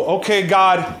 oh, okay,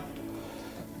 God,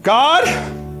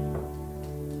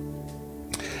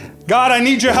 I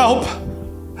need your help.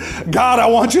 God, I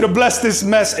want you to bless this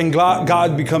mess. And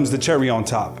God becomes the cherry on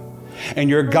top. And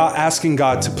you're asking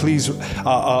God to please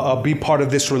be part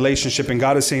of this relationship. And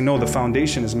God is saying, no, the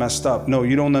foundation is messed up. No,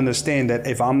 you don't understand that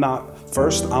if I'm not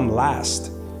first, I'm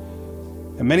last.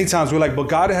 And many times we're like, but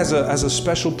God has a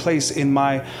special place in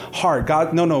my heart.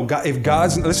 God, if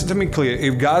God's, listen to me clear,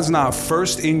 if God's not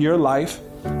first in your life,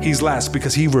 he's last,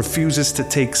 because he refuses to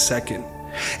take second.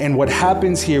 And what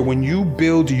happens here, when you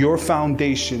build your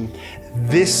foundation,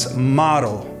 this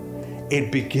model,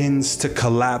 it begins to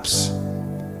collapse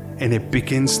and it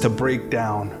begins to break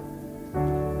down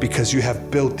because you have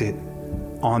built it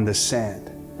on the sand.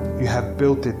 You have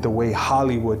built it the way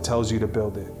Hollywood tells you to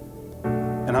build it.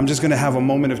 And I'm just going to have a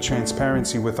moment of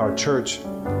transparency with our church.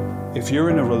 If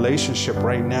you're in a relationship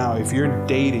right now, if you're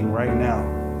dating right now,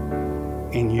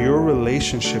 and your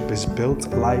relationship is built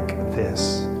like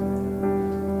this,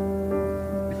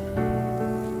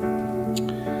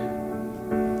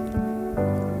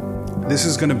 this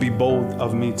is going to be bold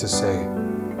of me to say,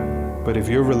 but if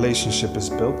your relationship is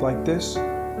built like this,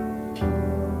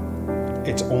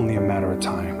 it's only a matter of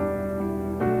time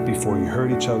before you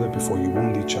hurt each other, before you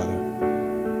wound each other.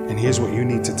 And here's what you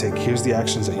need to take. Here's the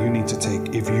actions that you need to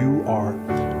take. If you are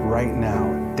right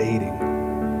now dating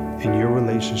and your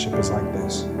relationship is like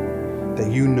this, that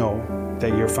you know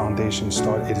that your foundation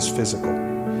it is physical.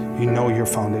 You know your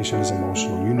foundation is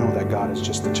emotional. You know that God is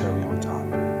just the cherry on top.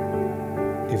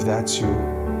 If that's you,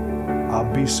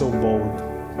 I'll be so bold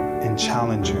and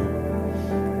challenge you,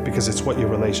 because it's what your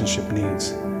relationship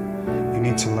needs. You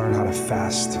need to learn how to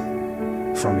fast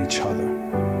from each other.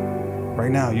 Right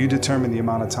now, you determine the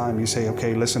amount of time. You say,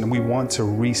 okay, listen, we want to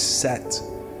reset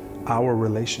our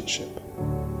relationship.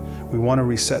 We want to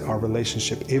reset our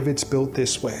relationship. If it's built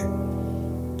this way,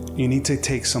 you need to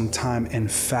take some time and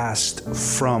fast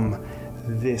from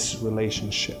this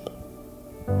relationship.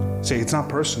 Say, it's not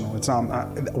personal.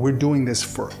 We're doing this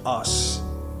for us.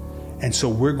 And so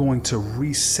we're going to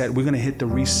reset. We're going to hit the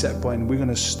reset button. We're going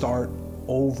to start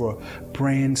over,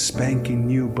 brand spanking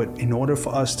new. But in order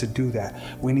for us to do that,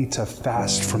 we need to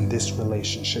fast from this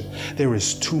relationship. There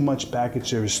is too much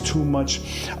baggage. There is too much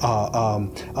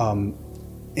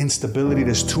instability.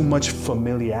 There's too much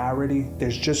familiarity.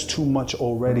 There's just too much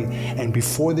already. And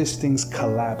before these things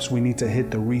collapse, we need to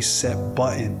hit the reset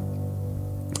button.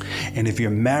 And if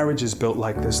your marriage is built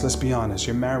like this, let's be honest,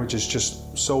 your marriage is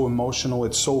just so emotional.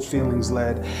 It's so feelings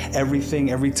led. Every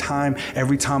time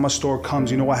a storm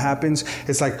comes, you know what happens?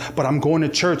 It's like, but I'm going to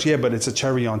church. Yeah, but it's a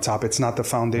cherry on top. It's not the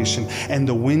foundation. And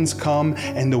the winds come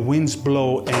and the winds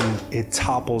blow and it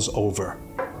topples over.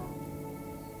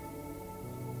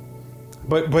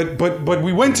 But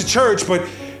we went to church, but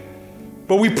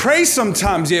we pray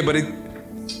sometimes. Yeah, but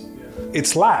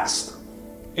it's last.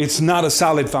 It's not a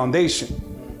solid foundation.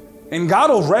 And God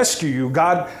will rescue you.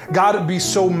 God will be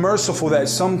so merciful that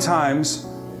sometimes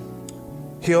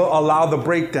He'll allow the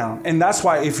breakdown. And that's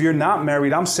why if you're not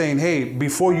married, I'm saying, hey,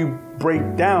 before you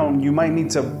break down, you might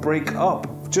need to break up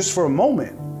just for a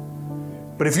moment.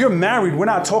 But if you're married, we're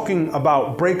not talking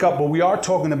about breakup, but we are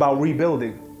talking about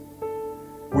rebuilding.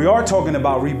 We are talking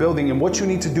about rebuilding. And what you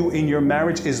need to do in your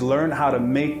marriage is learn how to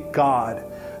make God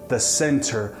the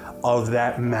center of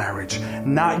that marriage.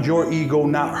 Not your ego,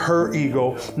 not her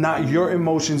ego, not your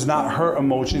emotions, not her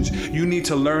emotions. You need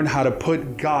to learn how to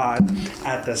put God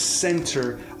at the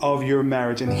center of your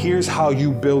marriage. And here's how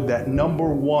you build that. Number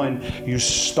one, you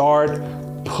start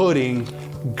putting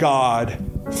God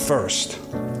first.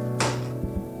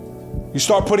 You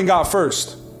start putting God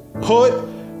first.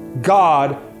 Put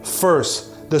God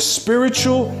first. The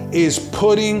spiritual is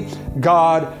putting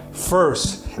God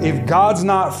first. If God's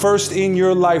not first in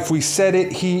your life, we said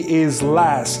it, He is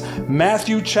last.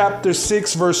 Matthew chapter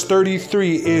 6 verse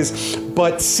 33 is,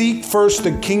 but seek first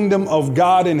the kingdom of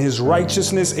God and His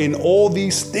righteousness, and all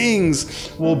these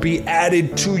things will be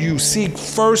added to you. Seek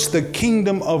first the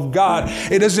kingdom of God.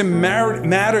 It doesn't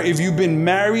matter if you've been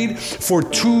married for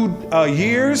 2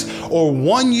 years or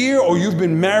 1 year, or you've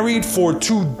been married for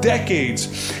 2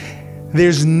 decades.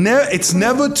 It's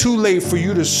never too late for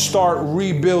you to start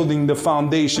rebuilding the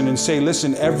foundation and say,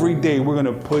 listen, every day we're going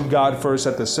to put God first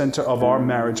at the center of our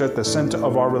marriage, at the center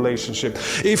of our relationship.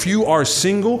 If you are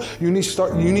single, you need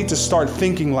to start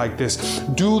thinking like this.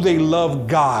 Do they love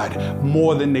God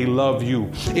more than they love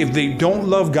you? If they don't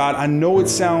love God, I know it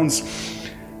sounds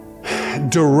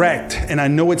direct and I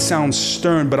know it sounds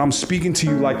stern, but I'm speaking to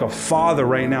you like a father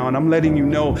right now, and I'm letting you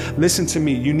know, listen to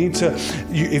me. You need to,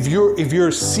 if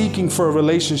you're seeking for a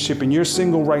relationship and you're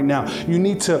single right now, you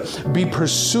need to be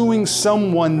pursuing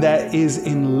someone that is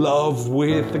in love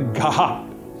with God.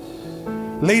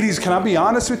 Ladies, can I be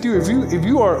honest with you? If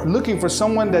you are looking for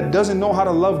someone that doesn't know how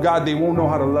to love God, they won't know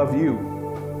how to love you.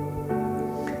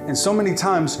 And so many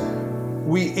times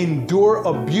we endure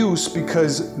abuse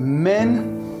because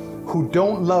men who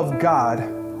don't love God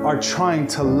are trying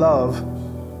to love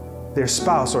their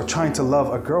spouse or trying to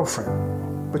love a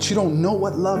girlfriend. But you don't know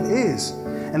what love is.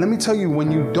 And let me tell you,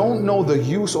 when you don't know the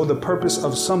use or the purpose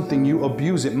of something, you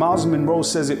abuse it. Miles Monroe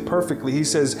says it perfectly. He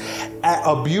says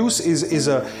abuse is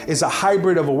a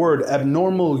hybrid of a word,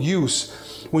 abnormal use.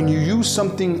 When you use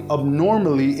something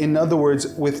abnormally, in other words,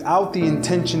 without the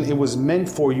intention it was meant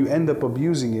for, you end up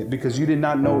abusing it because you did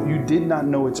not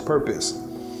know its purpose.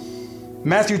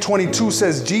 Matthew 22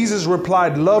 says, Jesus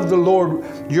replied, love the Lord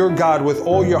your God with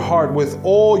all your heart, with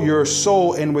all your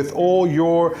soul, and with all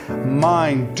your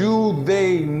mind. Do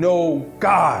they know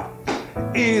God?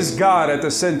 Is God at the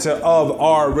center of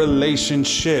our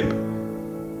relationship?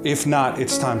 If not,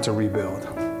 it's time to rebuild.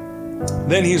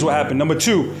 Then here's what happened. Number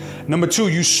two,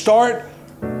 you start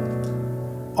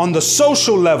on the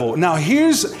social level. Now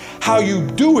here's how you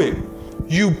do it.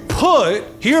 You put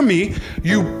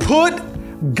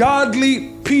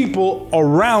godly people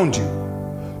around you.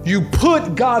 You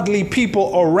put godly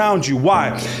people around you.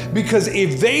 Why? Because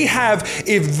if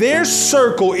their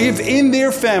circle, if in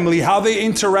their family, how they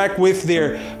interact with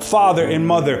their father and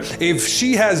mother, if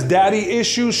she has daddy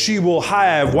issues, she will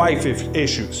have wife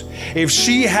issues. If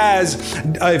he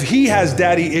has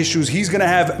daddy issues, he's going to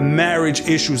have marriage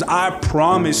issues. I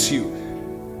promise you.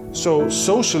 So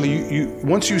socially,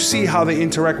 once you see how they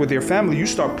interact with their family, you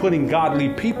start putting godly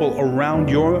people around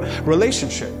your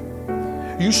relationship.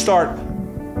 You start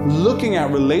looking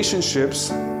at relationships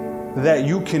that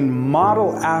you can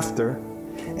model after,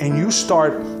 and you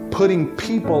start putting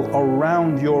people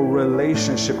around your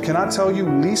relationship. Can I tell you,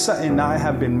 Lisa and I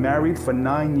have been married for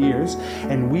 9 years,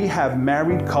 and we have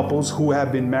married couples who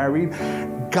have been married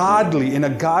in a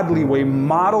godly way,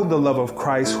 model the love of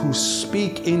Christ, who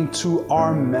speak into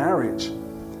our marriage.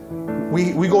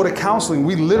 We go to counseling.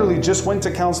 We literally just went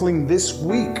to counseling this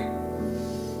week.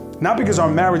 Not because our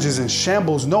marriage is in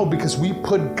shambles, no, because we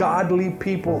put godly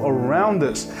people around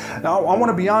us. Now, I want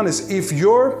to be honest, if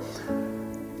your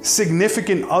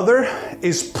significant other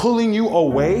is pulling you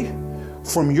away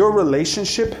from your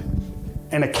relationship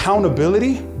and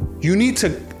accountability, you need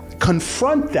to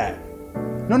confront that.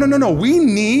 No.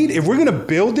 If we're going to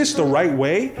build this the right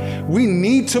way, we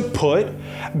need to put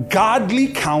godly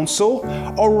counsel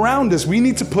around us. We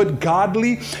need to put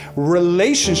godly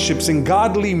relationships and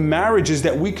godly marriages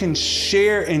that we can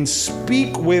share and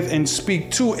speak with and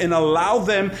speak to, and allow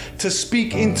them to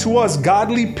speak into us.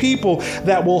 Godly people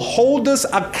that will hold us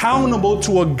accountable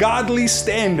to a godly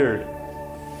standard.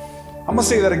 I'm going to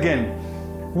say that again.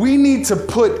 We need to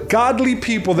put godly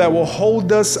people that will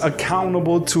hold us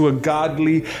accountable to a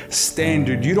godly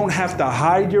standard. You don't have to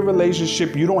hide your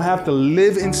relationship. You don't have to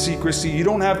live in secrecy. You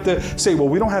don't have to say, well,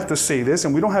 we don't have to say this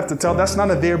and we don't have to tell. That's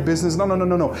none of their business.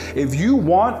 No. If you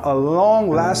want a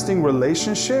long-lasting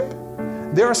relationship,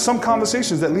 there are some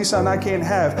conversations that Lisa and I can't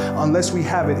have unless we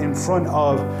have it in front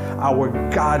of our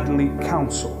godly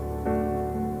counsel.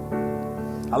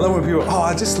 I love when people,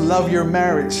 I just love your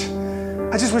marriage.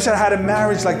 I just wish I had a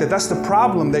marriage like that. That's the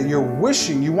problem, that you're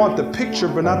wishing. You want the picture,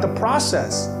 but not the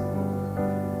process.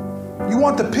 You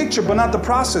want the picture, but not the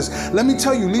process. Let me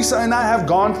tell you, Lisa and I have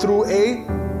gone through a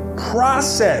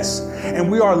process, and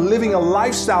we are living a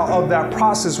lifestyle of that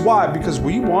process. Why? Because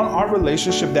we want our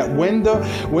relationship that when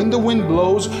the wind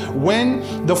blows, when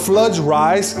the floods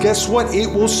rise, guess what?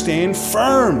 It will stand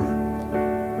firm.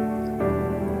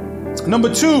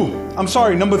 Number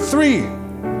 3.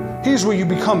 Here's where you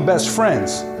become best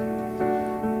friends.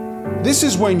 This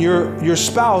is when your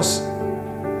spouse,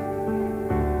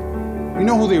 you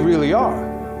know who they really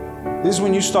are. This is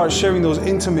when you start sharing those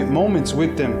intimate moments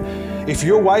with them. If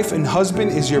your wife and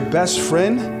husband is your best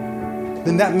friend,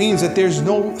 then that means that there's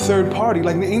no third party.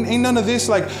 Like ain't none of this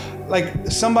like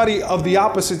somebody of the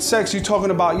opposite sex. You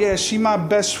talking about, yeah, she my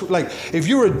best. Like if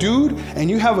you're a dude and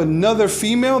you have another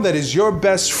female that is your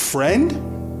best friend.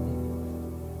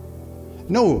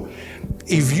 No,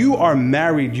 if you are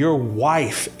married, your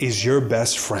wife is your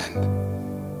best friend.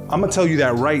 I'm gonna tell you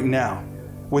that right now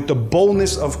with the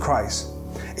boldness of Christ.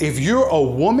 If you're a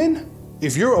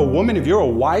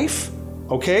wife,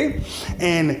 okay,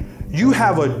 and you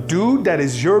have a dude that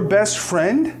is your best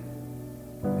friend,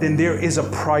 then there is a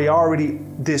priority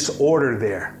disorder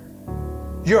there.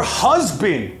 Your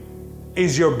husband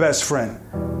is your best friend.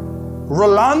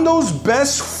 Rolando's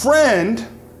best friend,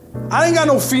 I ain't got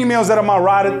no females that are my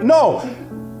rider. No.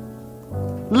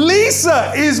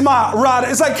 Lisa is my rider.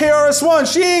 It's like KRS-One.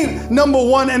 She ain't number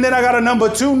 1 and then I got a number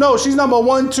 2. No, she's number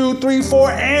 1, 2, 3,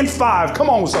 4, and 5. Come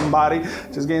on, somebody.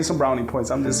 Just getting some brownie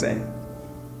points. I'm just saying.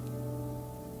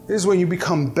 This is when you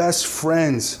become best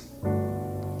friends.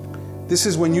 This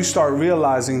is when you start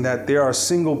realizing that there are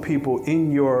single people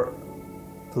in your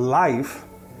life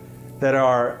that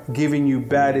are giving you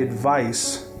bad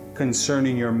advice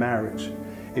concerning your marriage.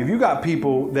 If you got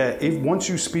people that once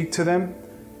you speak to them,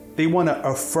 they want to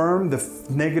affirm the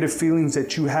negative feelings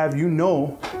that you have, you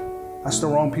know that's the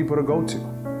wrong people to go to.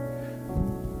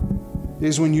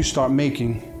 This is when you start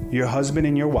making your husband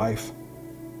and your wife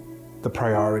the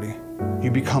priority.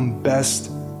 You become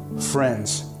best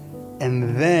friends.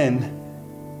 And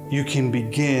then you can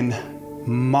begin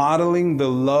modeling the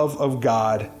love of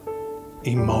God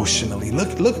emotionally.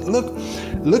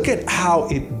 Look at how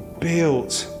it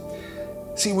builds.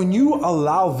 See, when you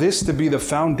allow this to be the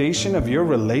foundation of your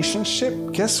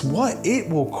relationship, guess what? It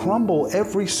will crumble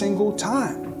every single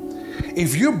time.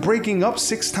 If you're breaking up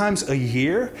 6 times a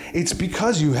year, it's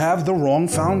because you have the wrong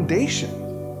foundation.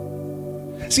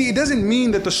 See, it doesn't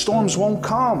mean that the storms won't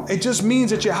come. It just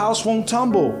means that your house won't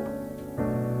tumble.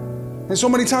 And so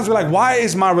many times we're like, why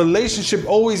is my relationship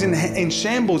always in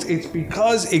shambles? It's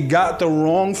because it got the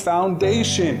wrong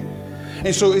foundation.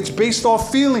 And so it's based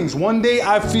off feelings. One day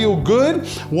I feel good.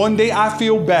 One day I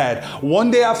feel bad.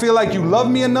 One day I feel like you love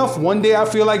me enough. One day I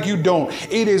feel like you don't.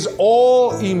 It is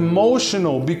all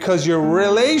emotional because your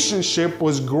relationship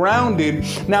was grounded.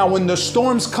 Now, when the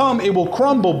storms come, it will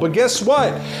crumble. But guess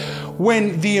what?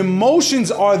 When the emotions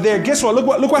are there, guess what? Look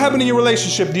what happened in your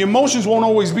relationship. The emotions won't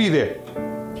always be there.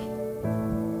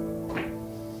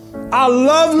 I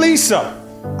love Lisa.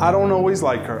 I don't always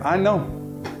like her. I know.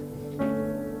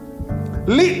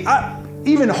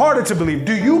 Even harder to believe.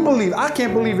 Do you believe? I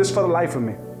can't believe this for the life of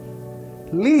me.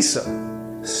 Lisa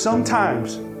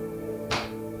sometimes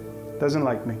doesn't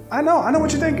like me. I know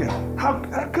what you're thinking. How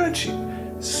could she?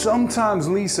 Sometimes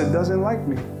Lisa doesn't like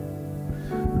me.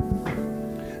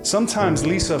 Sometimes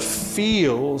Lisa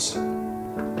feels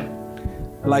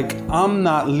like I'm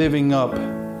not living up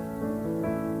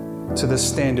to the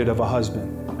standard of a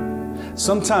husband.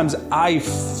 Sometimes I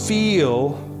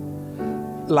feel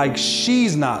like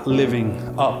she's not living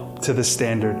up to the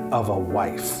standard of a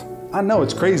wife. I know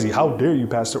it's crazy. How dare you,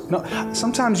 Pastor? No,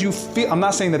 sometimes you feel, I'm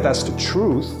not saying that that's the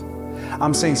truth.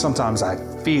 I'm saying sometimes I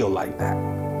feel like that.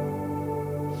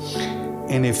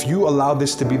 And if you allow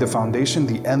this to be the foundation,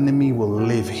 the enemy will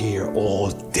live here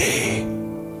all day.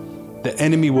 The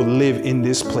enemy will live in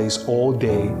this place all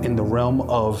day in the realm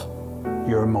of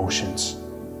your emotions.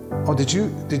 Oh, did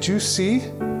you see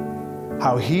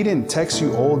how he didn't text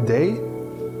you all day?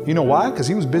 You know why? Because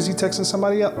he was busy texting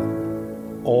somebody else.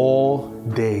 All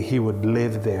day he would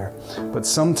live there. But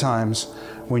sometimes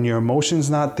when your emotion's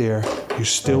not there, You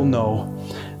still know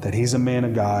that he's a man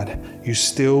of God. You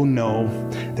still know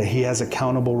that he has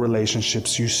accountable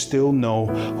relationships. You still know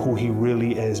who he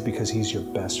really is because he's your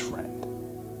best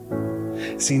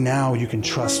friend. See, now you can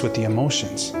trust with the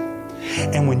emotions.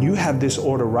 And when you have this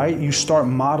order right, you start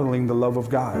modeling the love of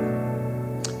God.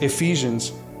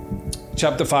 Ephesians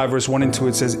chapter 5, verse 1 and 2,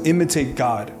 it says, imitate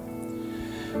God.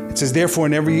 It says, therefore,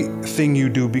 in everything you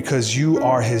do, because you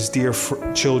are his dear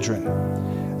children,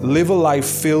 live a life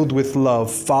filled with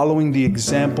love, following the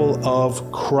example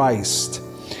of Christ.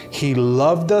 He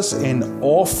loved us and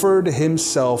offered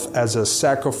himself as a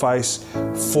sacrifice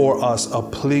for us, a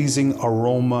pleasing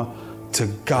aroma to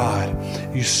God.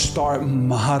 You start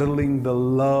modeling the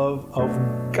love of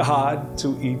God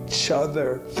to each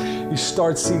other. You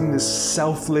start seeing this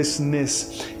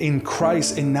selflessness in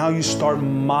Christ, and now you start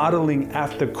modeling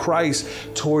after Christ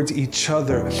towards each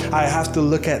other. I have to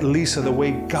look at Lisa the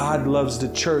way God loves the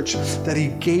church, that he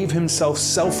gave himself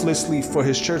selflessly for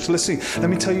his church. Listen, let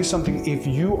me tell you something. If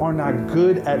you are not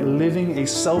good at living a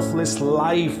selfless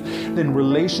life, then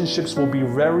relationships will be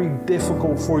very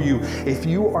difficult for you. If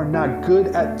you are not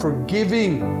good at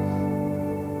forgiving,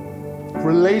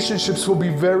 relationships will be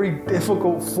very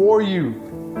difficult for you.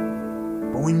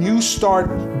 But when you start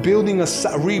rebuilding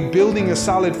a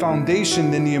solid foundation,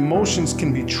 then the emotions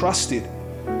can be trusted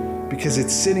because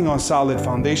it's sitting on solid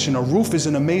foundation. A roof is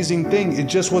an amazing thing. It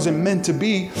just wasn't meant to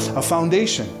be a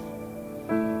foundation.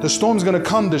 The storm's gonna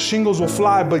come, the shingles will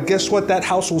fly, but guess what? That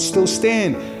house will still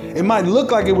stand. It might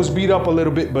look like it was beat up a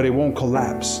little bit, but it won't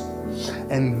collapse.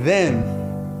 And then,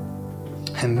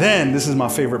 this is my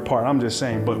favorite part, I'm just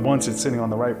saying, but once it's sitting on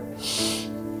the right,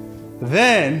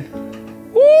 then,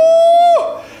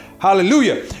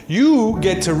 hallelujah, you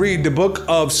get to read the book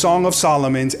of Song of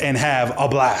Solomon and have a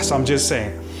blast. I'm just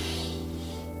saying.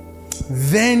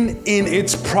 Then in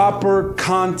its proper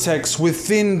context,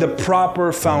 within the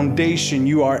proper foundation,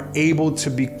 you are able to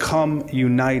become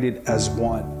united as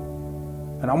one.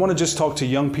 And I want to just talk to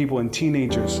young people and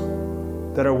teenagers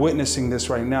that are witnessing this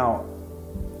right now.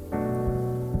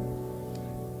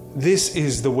 This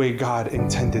is the way God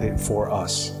intended it for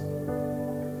us.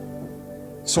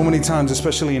 So many times,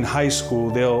 especially in high school,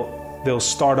 they'll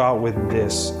start out with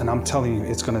this, and I'm telling you,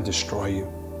 it's going to destroy you.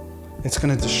 It's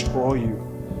going to destroy you.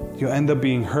 You end up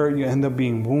being hurt. You end up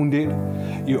being wounded.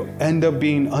 You end up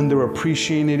being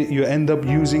underappreciated. You end up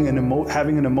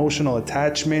having an emotional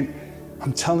attachment.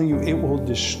 I'm telling you, it will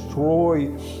destroy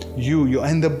you. You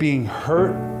end up being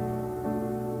hurt.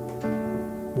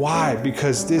 Why?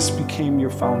 Because this became your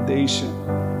foundation.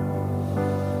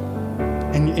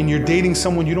 And you're dating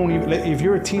someone you don't even, if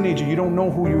you're a teenager, you don't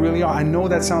know who you really are. I know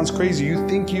that sounds crazy. You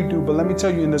think you do, but let me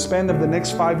tell you, in the span of the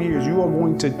next 5 years, you are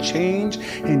going to change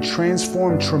and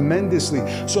transform tremendously.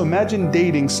 So imagine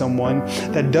dating someone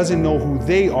that doesn't know who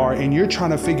they are, and you're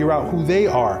trying to figure out who they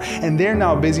are. And they're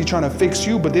now busy trying to fix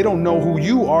you, but they don't know who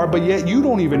you are, but yet you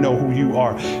don't even know who you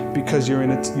are because you're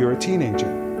a teenager.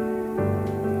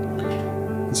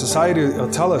 And society will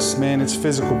tell us, man, it's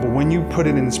physical, but when you put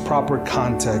it in its proper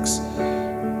context,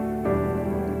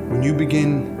 when you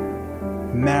begin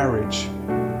marriage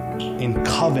in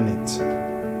covenant,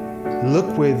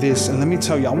 look where this, and let me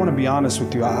tell you, I want to be honest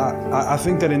with you. I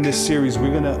think that in this series,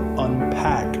 we're going to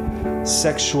unpack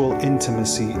sexual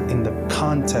intimacy in the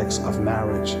context of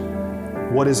marriage.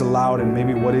 What is allowed and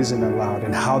maybe what isn't allowed,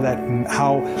 and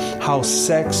how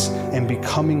sex and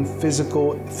becoming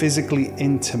physically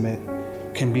intimate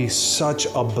can be such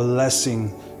a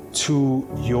blessing to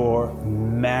your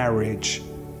marriage.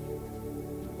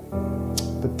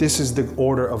 But this is the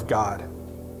order of God.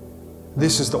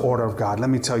 This is the order of God.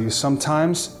 Let me tell you,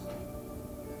 sometimes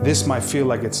this might feel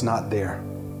like it's not there.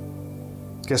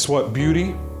 Guess what?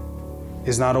 Beauty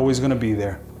is not always going to be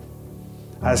there.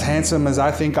 As handsome as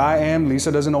I think I am,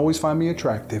 Lisa doesn't always find me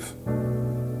attractive.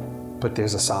 But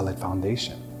there's a solid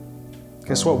foundation.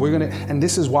 Guess what? And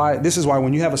this is why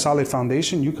when you have a solid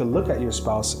foundation, you can look at your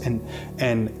spouse and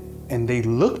they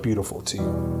look beautiful to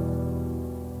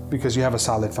you because you have a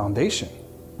solid foundation.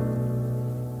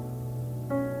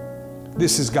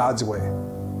 This is God's way.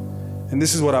 And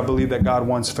this is what I believe that God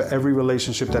wants for every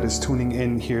relationship that is tuning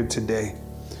in here today.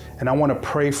 And I want to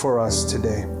pray for us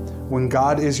today. When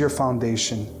God is your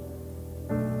foundation,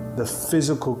 the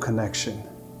physical connection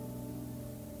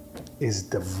is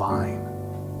divine.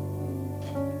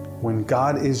 When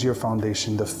God is your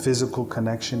foundation, the physical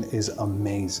connection is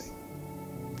amazing.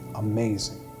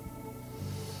 Amazing.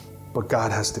 But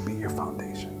God has to be your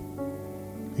foundation.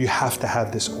 You have to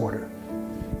have this order.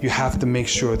 You have to make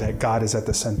sure that God is at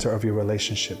the center of your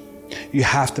relationship. You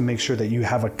have to make sure that you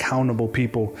have accountable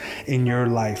people in your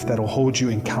life that will hold you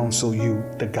and counsel you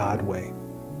the God way.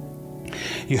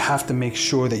 You have to make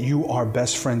sure that you are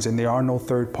best friends and there are no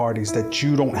third parties, that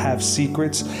you don't have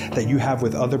secrets that you have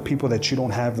with other people that you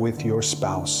don't have with your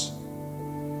spouse.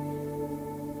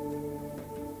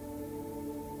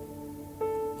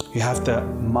 You have to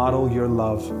model your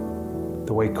love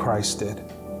the way Christ did.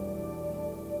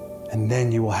 And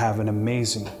then you will have an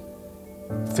amazing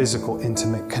physical,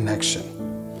 intimate connection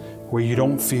where you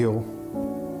don't feel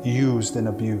used and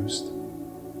abused.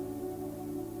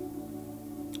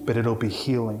 But it'll be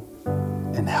healing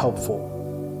and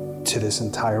helpful to this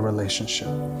entire relationship.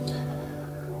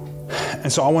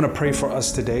 And so I want to pray for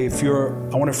us today.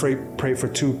 I want to pray for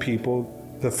two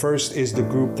people. The first is the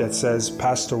group that says,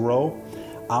 Pastor Rowe,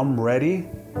 I'm ready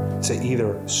to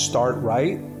either start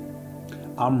right.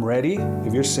 I'm ready.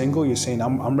 If you're single, you're saying,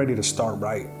 I'm ready to start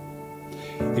right.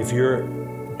 If you're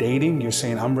dating, you're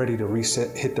saying, I'm ready to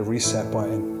hit the reset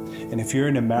button. And if you're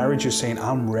in a marriage, you're saying,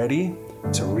 I'm ready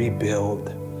to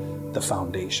rebuild the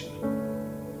foundation.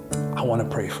 I want to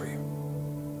pray for you.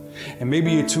 And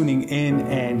maybe you're tuning in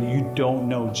and you don't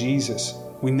know Jesus.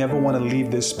 We never want to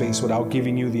leave this space without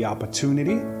giving you the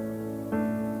opportunity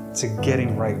to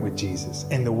getting right with Jesus.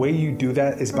 And the way you do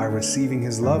that is by receiving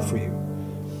his love for you.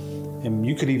 And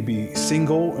you could either be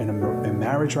single and in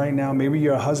marriage right now. Maybe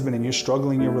you're a husband and you're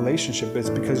struggling in your relationship. It's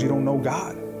because you don't know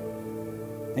God.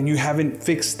 And you haven't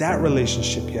fixed that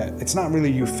relationship yet. It's not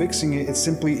really you fixing it. It's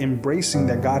simply embracing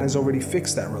that God has already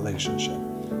fixed that relationship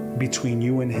between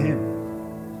you and him.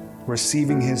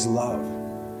 Receiving his love.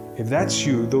 If that's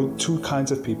you, those two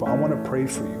kinds of people, I want to pray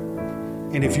for you.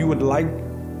 And if you would like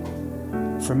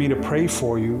for me to pray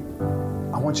for you,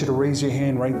 I want you to raise your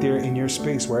hand right there in your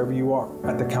space, wherever you are,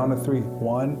 at the count of 3.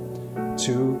 1,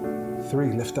 2,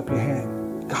 3. Lift up your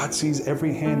hand. God sees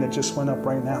every hand that just went up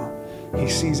right now. He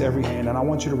sees every hand. And I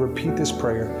want you to repeat this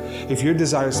prayer. If your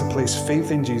desire is to place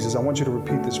faith in Jesus, I want you to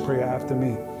repeat this prayer after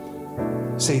me.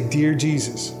 Say, Dear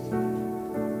Jesus,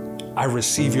 I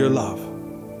receive your love.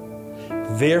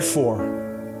 Therefore,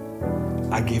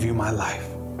 I give you my life.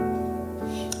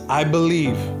 I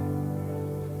believe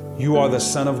you are the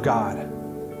Son of God.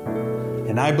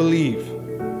 And I believe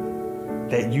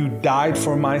that you died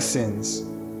for my sins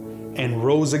and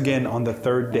rose again on the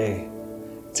third day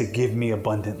to give me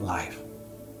abundant life.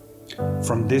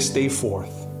 From this day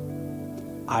forth,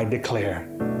 I declare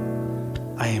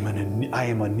I am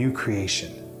a new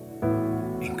creation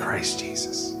in Christ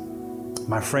Jesus.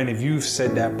 My friend, if you've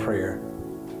said that prayer,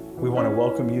 we want to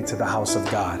welcome you to the house of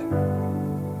God.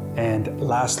 And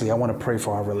lastly, I want to pray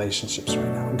for our relationships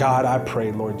right now. God, I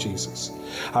pray, Lord Jesus,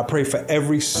 I pray for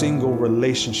every single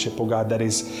relationship, oh God, that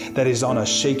is on a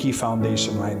shaky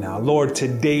foundation right now. Lord,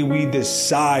 today we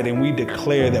decide and we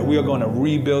declare that we are going to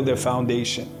rebuild their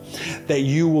foundation. That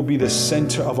you will be the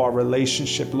center of our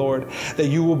relationship, Lord. That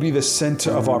you will be the center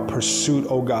of our pursuit,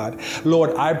 oh God.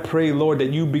 Lord, I pray, Lord,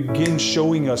 that you begin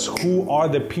showing us who are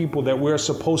the people that we're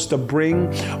supposed to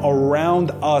bring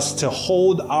around us to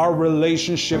hold our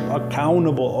relationship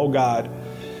accountable, oh God,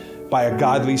 by a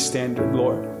godly standard,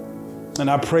 Lord. And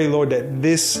I pray, Lord, that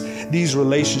these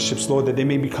relationships, Lord, that they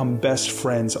may become best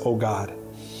friends, oh God.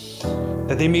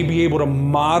 That they may be able to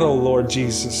model, Lord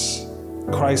Jesus,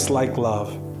 Christ-like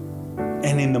love.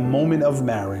 And in the moment of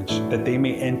marriage, that they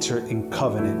may enter in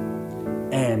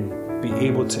covenant and be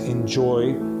able to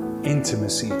enjoy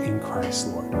intimacy in Christ,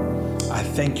 Lord. I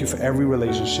thank you for every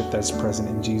relationship that's present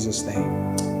in Jesus'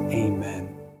 name.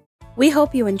 Amen. We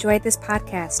hope you enjoyed this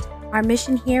podcast. Our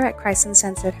mission here at Christ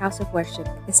Uncensored House of Worship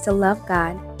is to love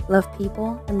God, love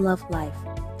people, and love life.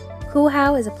 Cool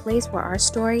How is a place where our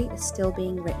story is still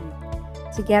being written.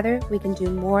 Together, we can do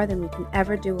more than we can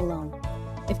ever do alone.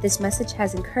 If this message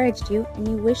has encouraged you and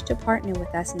you wish to partner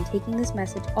with us in taking this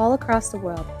message all across the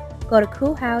world, go to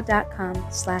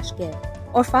coolhow.com/give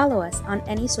or follow us on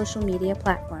any social media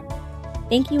platform.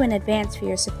 Thank you in advance for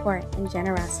your support and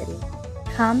generosity.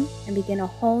 Come and begin a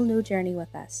whole new journey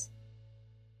with us.